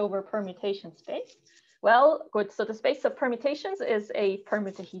search over permutation space? Well, good. So the space of permutations is a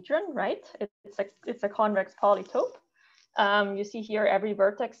permutahedron, right? It's a convex polytope. You see here, every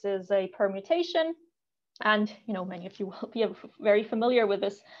vertex is a permutation. And many of you will be very familiar with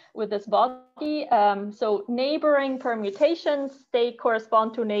this body. So neighboring permutations, they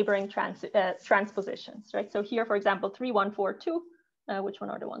correspond to neighboring transpositions, right? So here, for example, 3, 1, 4, 2. Which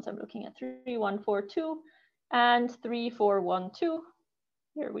one are the ones I'm looking at? 3, 1, 4, 2, and 3, 4, 1, 2.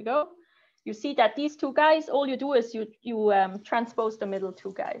 Here we go. You see that these two guys, all you do is you transpose the middle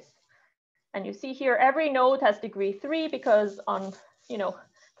two guys. And you see here, every node has degree 3 because on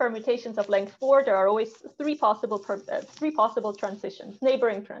permutations of length 4, there are always three possible transitions,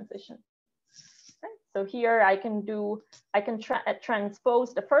 neighboring transitions. Okay. So here I can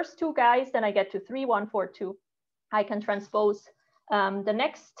transpose the first two guys, then I get to 3, 1, 4, 2. I can transpose the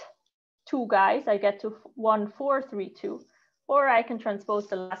next two guys, I get to 1, 4, 3, 2. Or I can transpose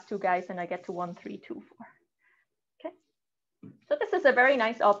the last two guys and I get to 1, 3, 2, 4. Okay. So this is a very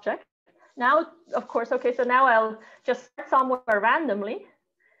nice object. Now, of course, okay, so now I'll just start somewhere randomly.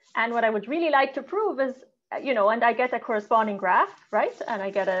 And what I would really like to prove is, and I get a corresponding graph, right? And I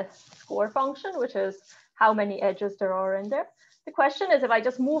get a score function, which is how many edges there are in there. The question is, if I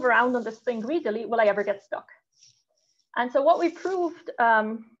just move around on this thing greedily, will I ever get stuck? And so what we proved,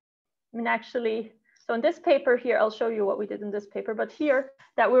 actually, so in this paper here, I'll show you what we did in this paper, but here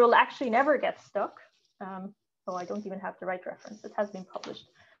that we will actually never get stuck. Oh, I don't even have the right reference. It has been published.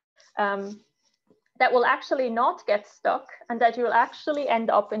 That will actually not get stuck and that you will actually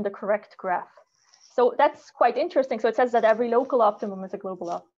end up in the correct graph. So that's quite interesting. So it says that every local optimum is a global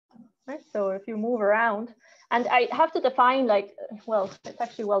optimum, right? So if you move around, and I have to define well, it's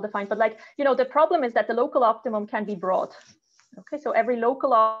actually well defined, but the problem is that the local optimum can be broad. Okay, so every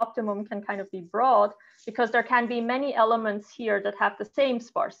local optimum can kind of be broad because there can be many elements here that have the same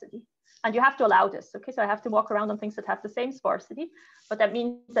sparsity. And you have to allow this, okay? So I have to walk around on things that have the same sparsity, but that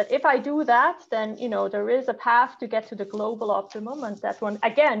means that if I do that, then, there is a path to get to the global optimum, and that one,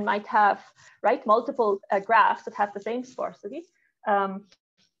 again, might have, right, multiple graphs that have the same sparsity,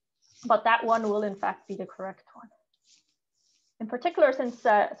 but that one will, in fact, be the correct one. in particular, since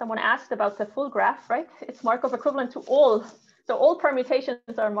someone asked about the full graph, right? It's Markov equivalent to all. So all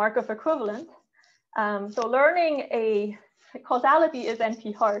permutations are Markov equivalent. So learning a causality is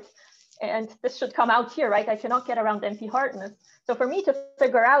NP-hard. And this should come out here, right? I cannot get around NP-hardness. So for me to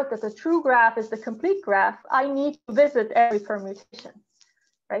figure out that the true graph is the complete graph, I need to visit every permutation,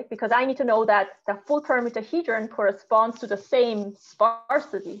 right? Because I need to know that the full permutahedron corresponds to the same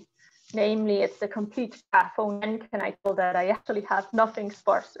sparsity. Namely, it's the complete graph. Only then can I tell that I actually have nothing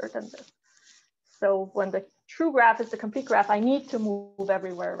sparser than this. So when the true graph is the complete graph, I need to move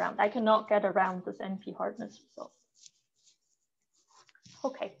everywhere around. I cannot get around this NP-hardness result.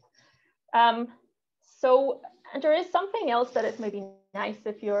 Okay. So there is something else that is maybe nice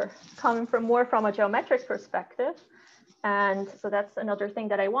if you're coming from more from a geometric perspective. And so that's another thing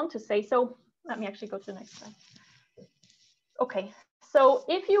that I want to say. So let me actually go to the next slide. Okay, so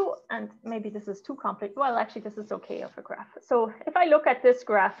if you, and maybe this is too complex. Well, actually, this is okay of a graph. So if I look at this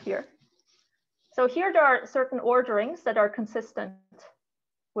graph here, so here there are certain orderings that are consistent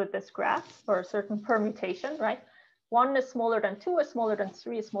with this graph, or a certain permutation, right? 1 is smaller than 2, is smaller than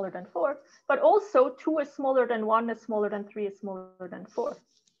 3, is smaller than 4, but also 2 is smaller than 1, is smaller than 3, is smaller than 4.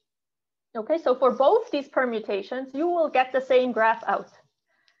 Okay, so for both these permutations, you will get the same graph out.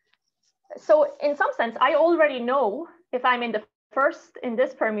 So in some sense, I already know if I'm in the first in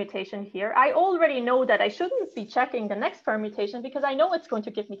this permutation here, I already know that I shouldn't be checking the next permutation because I know it's going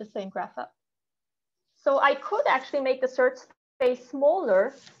to give me the same graph out. So I could actually make the search space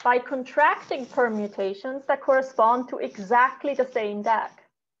smaller by contracting permutations that correspond to exactly the same DAG.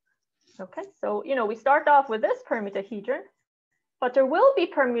 Okay, so we start off with this permutahedron, but there will be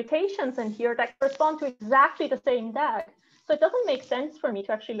permutations in here that correspond to exactly the same DAG. So it doesn't make sense for me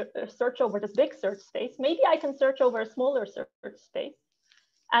to actually search over this big search space. Maybe I can search over a smaller search space.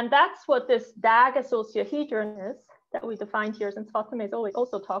 And that's what this DAG associahedron is that we defined here, since Fatime is always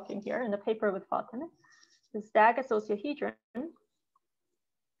also talking here in the paper with Fatime. This DAG associahedron,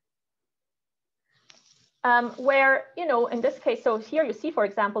 where, in this case, so here you see, for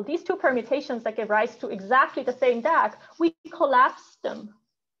example, these two permutations that give rise to exactly the same DAG, we collapse them.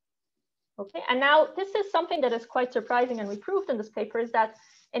 Okay, and now this is something that is quite surprising, and we proved in this paper, is that,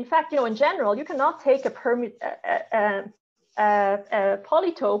 in fact, in general, you cannot take a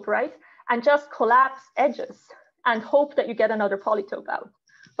polytope, right, and just collapse edges and hope that you get another polytope out.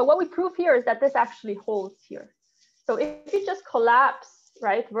 But what we prove here is that this actually holds here. So if you just collapse,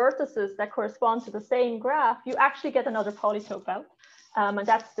 right, vertices that correspond to the same graph, you actually get another polytope out. And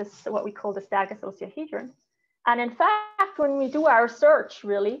that's this, what we call the DAG associahedron. And in fact, when we do our search,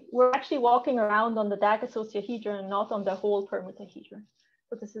 really, we're actually walking around on the DAG associahedron and not on the whole permutahedron.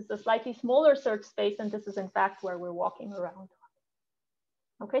 So this is a slightly smaller search space, and this is in fact where we're walking around.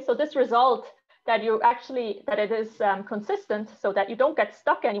 Okay, so this result that it is consistent so that you don't get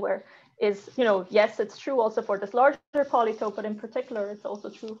stuck anywhere is, yes, it's true also for this larger polytope, but in particular, it's also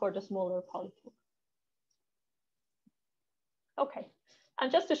true for the smaller polytope. Okay.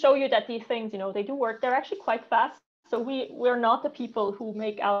 And just to show you that these things, they do work, they're actually quite fast. So we're not the people who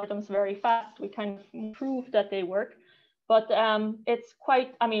make algorithms very fast. We kind of prove that they work. But it's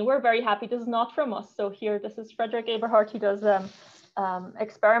quite, we're very happy. This is not from us. So here, this is Frederick Eberhardt. He does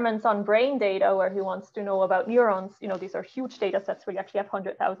experiments on brain data where he wants to know about neurons. These are huge data sets where you actually have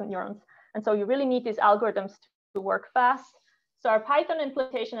 100,000 neurons. And so you really need these algorithms to work fast. So our Python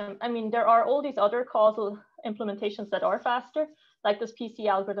implementation, there are all these other causal implementations that are faster, like this PC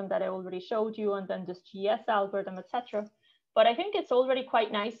algorithm that I already showed you, and then this GS algorithm, etc. But I think it's already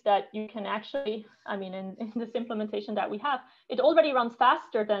quite nice that you can actually, in this implementation that we have, it already runs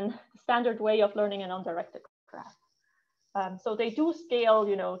faster than the standard way of learning an undirected graph. So they do scale,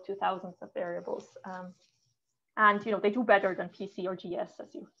 to thousands of variables. And, they do better than PC or GS,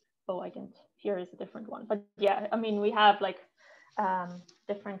 as you, here is a different one. But yeah, we have like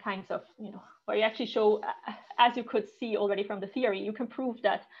different kinds of, where you actually show, as you could see already from the theory, you can prove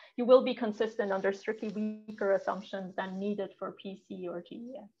that you will be consistent under strictly weaker assumptions than needed for PC or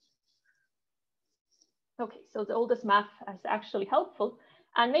GES. Okay, so all this math is actually helpful.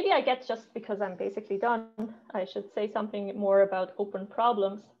 And maybe I get, just because I'm basically done, I should say something more about open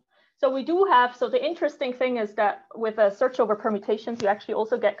problems. So we do have, so the interesting thing is that with a search over permutations, you actually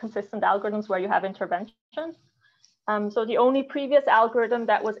also get consistent algorithms where you have interventions. So the only previous algorithm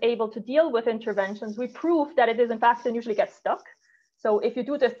that was able to deal with interventions, we proved that it is in fact usually gets stuck. So if you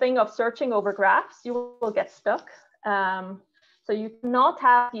do the thing of searching over graphs, you will get stuck. So you cannot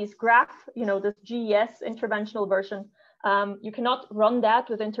have these graph, this GES interventional version. You cannot run that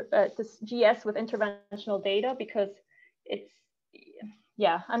with this GS with interventional data because it's,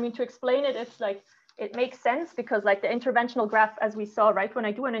 to explain it, it's like, it makes sense because like the interventional graph, as we saw, right, when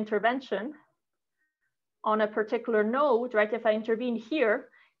I do an intervention on a particular node, right, if I intervene here,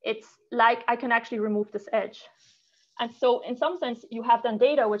 it's like I can actually remove this edge. And so in some sense, you have then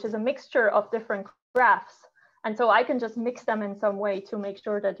data, which is a mixture of different graphs. And so I can just mix them in some way to make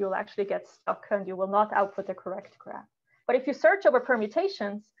sure that you'll actually get stuck and you will not output the correct graph. But if you search over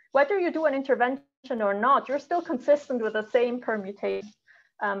permutations, whether you do an intervention or not, you're still consistent with the same permutation.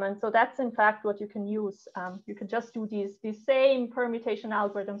 And so that's in fact what you can use. You can just do these same permutation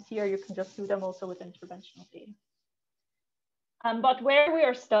algorithms here. You can just do them also with interventional data. But where we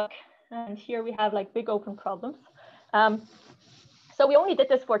are stuck, and here we have like big open problems. So we only did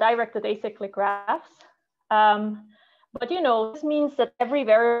this for directed acyclic graphs. But you know, this means that every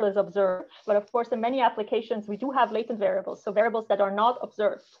variable is observed. But of course, in many applications, we do have latent variables, so variables that are not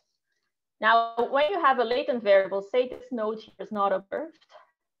observed. Now, when you have a latent variable, say this node here is not observed,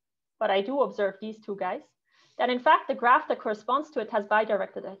 but I do observe these two guys, then in fact, the graph that corresponds to it has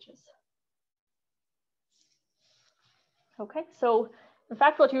bidirected edges. Okay, so in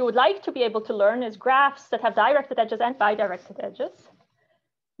fact, what you would like to be able to learn is graphs that have directed edges and bidirected edges.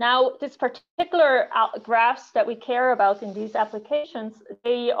 Now, this particular graphs that we care about in these applications,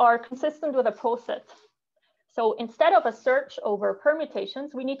 they are consistent with a poset. So instead of a search over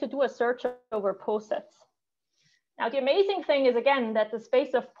permutations, we need to do a search over posets. Now, the amazing thing is, again, that the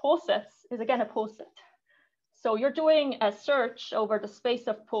space of posets is, again, a poset. So you're doing a search over the space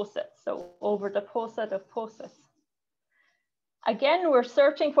of posets, so over the poset of posets. Again, we're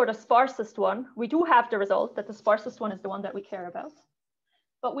searching for the sparsest one. We do have the result that the sparsest one is the one that we care about.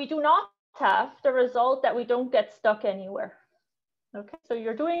 But we do not have the result that we don't get stuck anywhere. Okay, so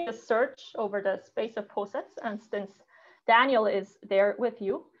you're doing a search over the space of posets, and since Daniel is there with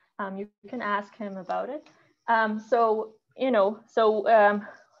you, you can ask him about it.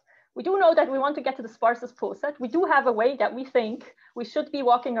 We do know that we want to get to the sparsest poset. We do have a way that we think we should be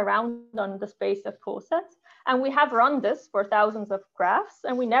walking around on the space of posets, and we have run this for thousands of graphs,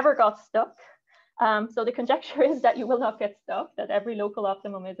 and we never got stuck. So the conjecture is that you will not get stuck, that every local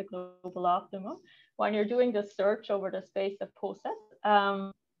optimum is a global optimum when you're doing the search over the space of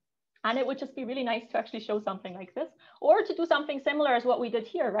posets. And it would just be really nice to actually show something like this, or to do something similar as what we did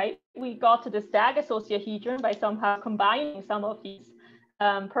here, right? We got to this DAG associahedron by somehow combining some of these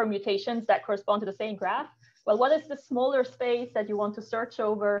permutations that correspond to the same graph. Well, what is the smaller space that you want to search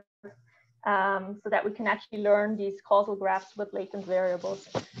over so that we can actually learn these causal graphs with latent variables?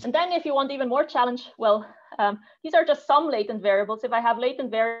 And then if you want even more challenge, well, these are just some latent variables. If I have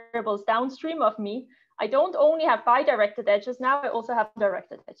latent variables downstream of me, I don't only have bidirected edges, now I also have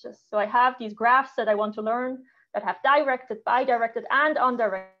directed edges. So I have these graphs that I want to learn that have directed, bidirected, and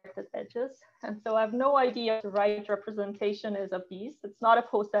undirected edges. And so I have no idea what the right representation is of these. It's not a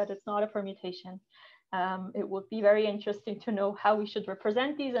poset, it's not a permutation. It would be very interesting to know how we should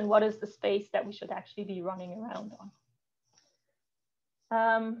represent these and what is the space that we should actually be running around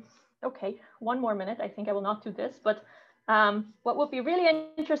on. Okay, one more minute. I think I will not do this, but what would be really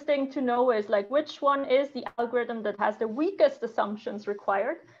interesting to know is like which one is the algorithm that has the weakest assumptions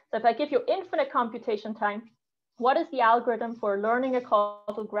required. So if I give you infinite computation time, what is the algorithm for learning a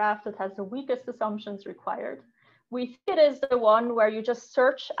causal graph that has the weakest assumptions required? We think it is the one where you just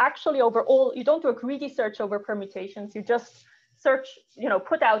search actually over all, you don't do a greedy search over permutations, you just search,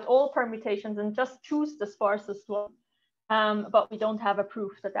 put out all permutations and just choose the sparsest one. But we don't have a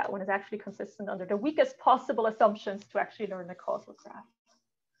proof that that one is actually consistent under the weakest possible assumptions to actually learn a causal graph.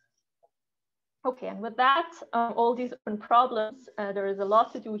 Okay, and with that, all these open problems, there is a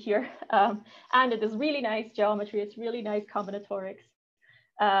lot to do here. And it is really nice geometry, it's really nice combinatorics.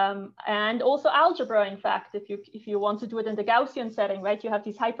 And also algebra, in fact, if you want to do it in the Gaussian setting, right, you have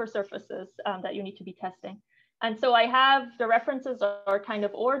these hypersurfaces that you need to be testing. And so I have the references are kind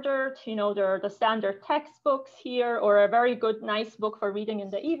of ordered, there are the standard textbooks here, or a very good, nice book for reading in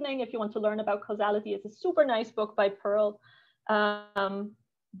the evening. If you want to learn about causality, it's a super nice book by Pearl.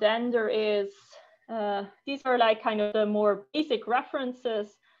 Then there is, these are like kind of the more basic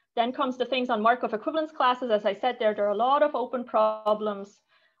references. Then comes the things on Markov equivalence classes. As I said, there are a lot of open problems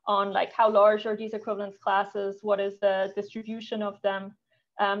on like how large are these equivalence classes, what is the distribution of them.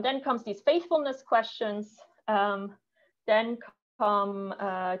 Then comes these faithfulness questions. Then come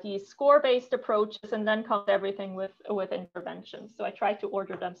these score-based approaches, and then comes everything with interventions. So I try to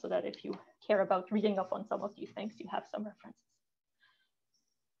order them so that if you care about reading up on some of these things, you have some references.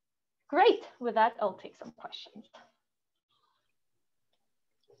 Great. With that, I'll take some questions.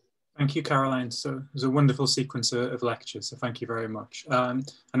 Thank you, Caroline. So it was a wonderful sequence of lectures, so thank you very much. I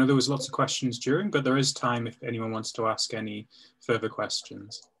know there was lots of questions during, but there is time if anyone wants to ask any further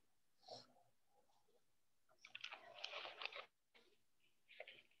questions.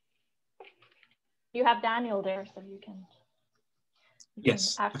 you have Daniel there, so you can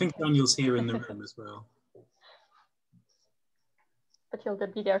Yes, I think Daniel's here in the room as well. But he'll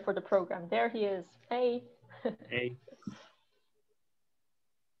be there for the program. There he is. Hey. Hey.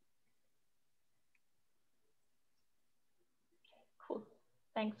 Cool.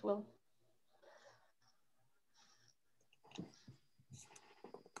 Thanks, Will.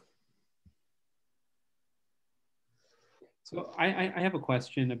 So I have a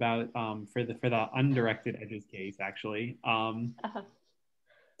question about for the undirected edges case actually.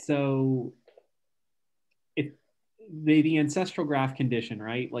 So if the ancestral graph condition,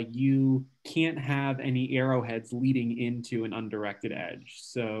 right? Like you can't have any arrowheads leading into an undirected edge.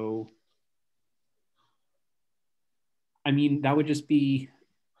 So I mean that would just be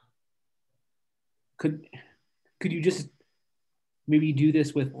could you just maybe do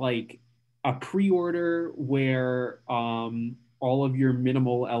this with like a pre-order where all of your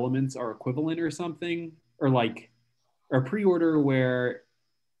minimal elements are equivalent or something, or like or a pre-order where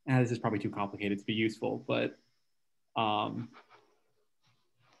this is probably too complicated to be useful, but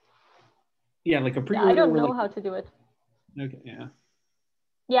yeah, like a pre-order. Yeah, I don't know like, how to do it. Okay, yeah.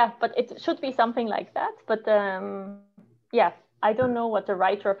 Yeah, but it should be something like that. But yeah, I don't know what the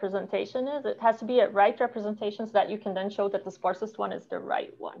right representation is. It has to be a right representation so that you can then show that the sparsest one is the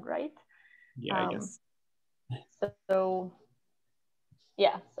right one, right? Yeah, I guess. So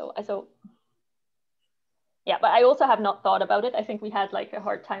yeah, so yeah, but I also have not thought about it. I think we had like a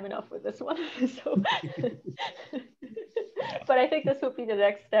hard time enough with this one. So Yeah. But I think this would be the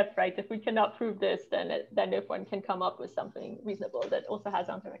next step, right? If we cannot prove this, then if one can come up with something reasonable that also has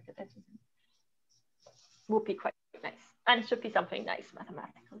undirected edges, would be quite nice. And it should be something nice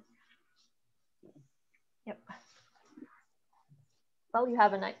mathematically. Yep. Well, you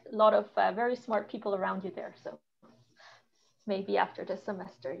have a lot of very smart people around you there, so maybe after this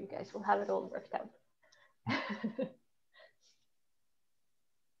semester, you guys will have it all worked out.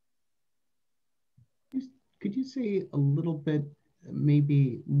 Could you say a little bit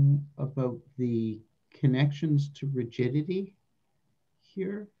maybe about the connections to rigidity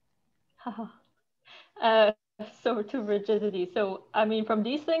here? So to rigidity. So, I mean, from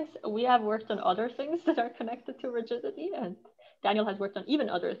these things, we have worked on other things that are connected to rigidity, and Daniel has worked on even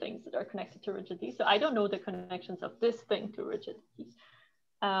other things that are connected to rigidity. So I don't know the connections of this thing to rigidity.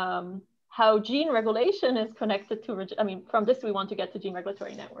 How gene regulation is connected to rigidity. I mean, from this, we want to get to gene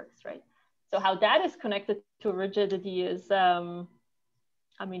regulatory networks, right? So how that is connected to rigidity is, I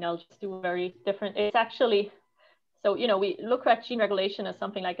mean, I'll just do very different. It's actually, so, you know, we look at gene regulation as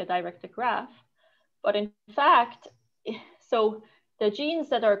something like a directed graph, but in fact, so the genes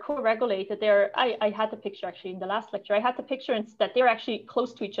that are co-regulated, I had the picture actually in the last lecture, I had the picture that they're actually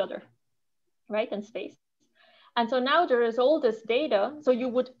close to each other, right, in space. And so now there is all this data.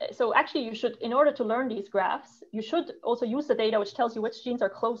 So actually you should, in order to learn these graphs, you should also use the data which tells you which genes are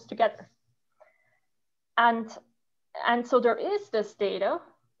close together. And so there is this data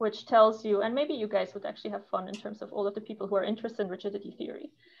which tells you, and maybe you guys would actually have fun in terms of all of the people who are interested in rigidity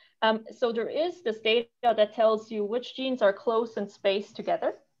theory. So there is this data that tells you which genes are close in space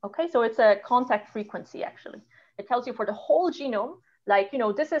together. Okay, so it's a contact frequency actually. It tells you for the whole genome, like, you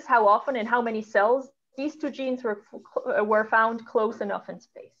know, this is how often in how many cells these two genes were found close enough in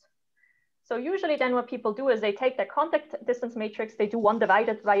space. So usually then what people do is they take their contact distance matrix, they do 1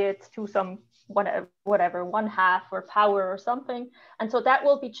 divided by it to some whatever, 1/2 or power or something. And so that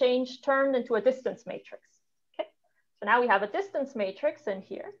will be turned into a distance matrix. Okay, so now we have a distance matrix in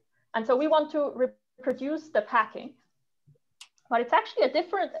here. And so we want to reproduce the packing. But it's actually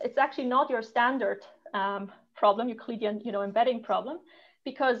it's actually not your standard problem, Euclidean, you know, embedding problem,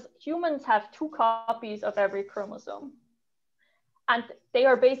 because humans have 2 copies of every chromosome. And they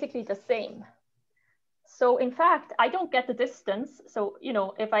are basically the same. So in fact, I don't get the distance. So, you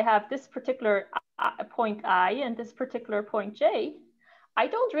know, if I have this particular point I and this particular point J, I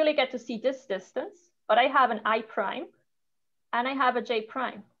don't really get to see this distance, but I have an I prime and I have a J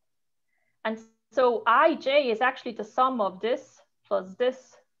prime. And so IJ is actually the sum of this plus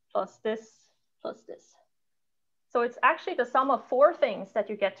this plus this plus this. So it's actually the sum of 4 things that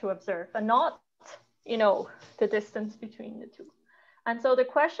you get to observe and not, you know, the distance between the two. And so the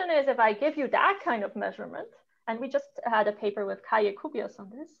question is, if I give you that kind of measurement, and we just had a paper with Kaye Kubias on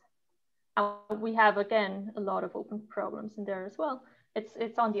this, and we have, again, a lot of open problems in there as well.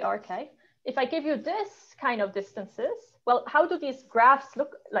 It's on the archive. If I give you this kind of distances, well, how do these graphs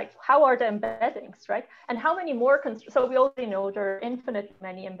look like? How are the embeddings, right? And how many more, so we already know there are infinite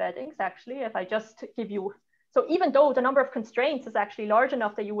many embeddings, actually, if I just give you, so even though the number of constraints is actually large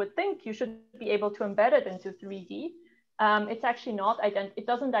enough that you would think you should be able to embed it into 3D, it's actually not, it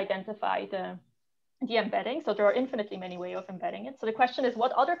doesn't identify the embedding. So there are infinitely many ways of embedding it. So the question is,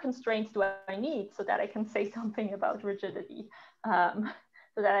 what other constraints do I need so that I can say something about rigidity, so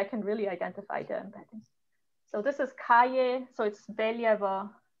that I can really identify the embedding? So this is Kaye, so it's Belyeva,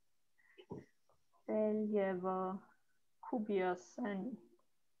 Kubias, and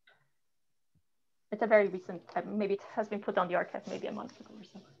it's a very recent, maybe it has been put on the archive maybe a month ago or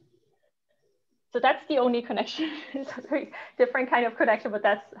so. So that's the only connection. It's a very different kind of connection, but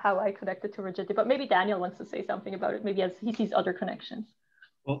that's how I connected to rigidity. But maybe Daniel wants to say something about it. Maybe as he sees other connections.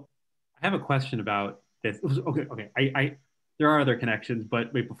 Well, I have a question about this. Okay. I there are other connections,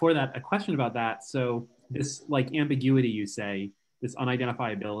 but wait, before that, a question about that. So this like ambiguity, you say, this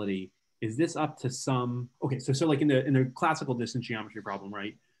unidentifiability, is this up to some? Okay, so like in the classical distance geometry problem,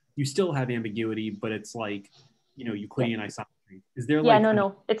 right? You still have ambiguity, but it's like, you know, Euclidean isometry. Is there like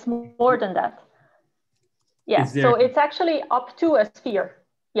no, it's more than that. Yeah, is there, so it's actually up to a sphere.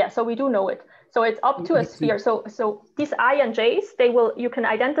 Yeah, so we do know it. So it's up to a sphere. So these I and J's, you can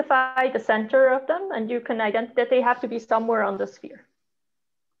identify the center of them, and you can identify that they have to be somewhere on the sphere.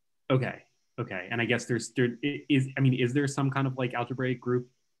 Okay. And I guess is there some kind of like algebraic group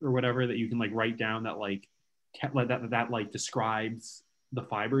or whatever that you can like write down that like that like describes the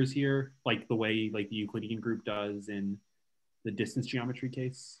fibers here, like the way like the Euclidean group does in the distance geometry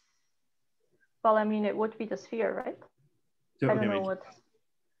case? Well, I mean, it would be the sphere, right? So, I don't know what.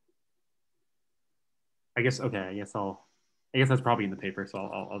 I guess that's probably in the paper, so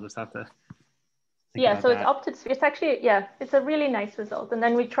I'll just have to. Yeah, so it's up to, it's actually, yeah, it's a really nice result. And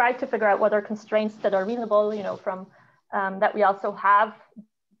then we tried to figure out what are constraints that are reasonable, you know, from that we also have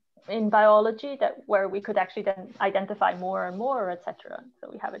in biology, where we could actually then identify more and more, etc.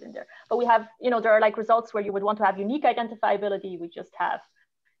 So we have it in there. But we have, you know, there are like results where you would want to have unique identifiability. We just have,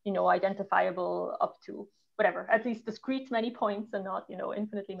 you know, identifiable up to whatever, at least discrete many points and not, you know,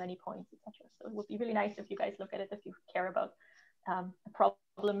 infinitely many points, etc. So it would be really nice if you guys look at it, if you care about a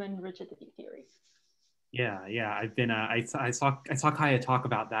problem in rigidity theory. Yeah. I've been I saw Kaya talk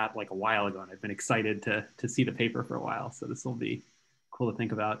about that like a while ago, and I've been excited to see the paper for a while. So this will be cool to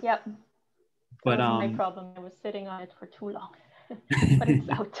think about. Yep. But that was my problem. I was sitting on it for too long, but it's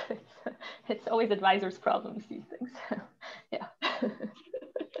out. It's always advisors' problems, these things. Yeah.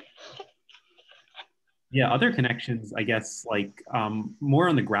 Yeah, other connections, I guess, like more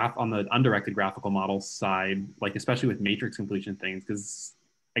on the undirected graphical model side, like especially with matrix completion things, because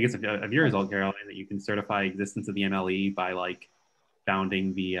I guess if your result, Caroline, that you can certify existence of the MLE by like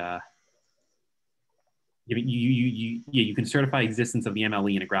bounding the you can certify existence of the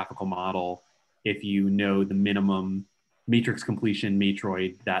MLE in a graphical model if you know the minimum matrix completion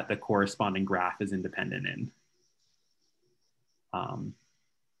matroid that the corresponding graph is independent in.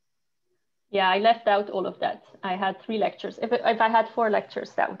 Yeah, I left out all of that. I had 3 lectures. If I had 4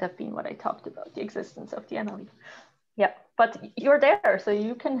 lectures, that would have been what I talked about, the existence of the MLE. Yeah, but you're there, so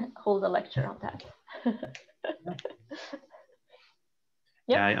you can hold a lecture on that.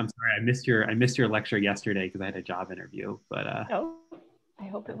 Yeah, I'm sorry, I missed your lecture yesterday because I had a job interview. But oh, I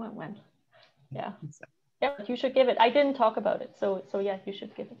hope it went well. Yeah, yeah, you should give it. I didn't talk about it, so yeah, you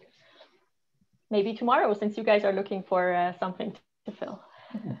should give it. Maybe tomorrow, since you guys are looking for something to fill.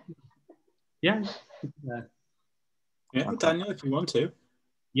 Yeah. Yeah, Daniel, if you want to.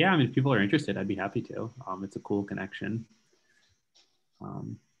 Yeah, I mean, if people are interested, I'd be happy to. It's a cool connection.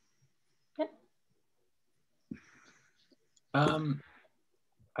 Yeah.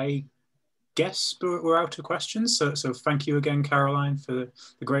 I guess we're out of questions. So thank you again, Caroline, for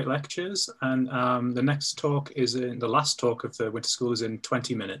the great lectures. And the next talk the last talk of the winter school is in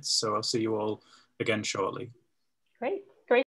 20 minutes. So I'll see you all again shortly.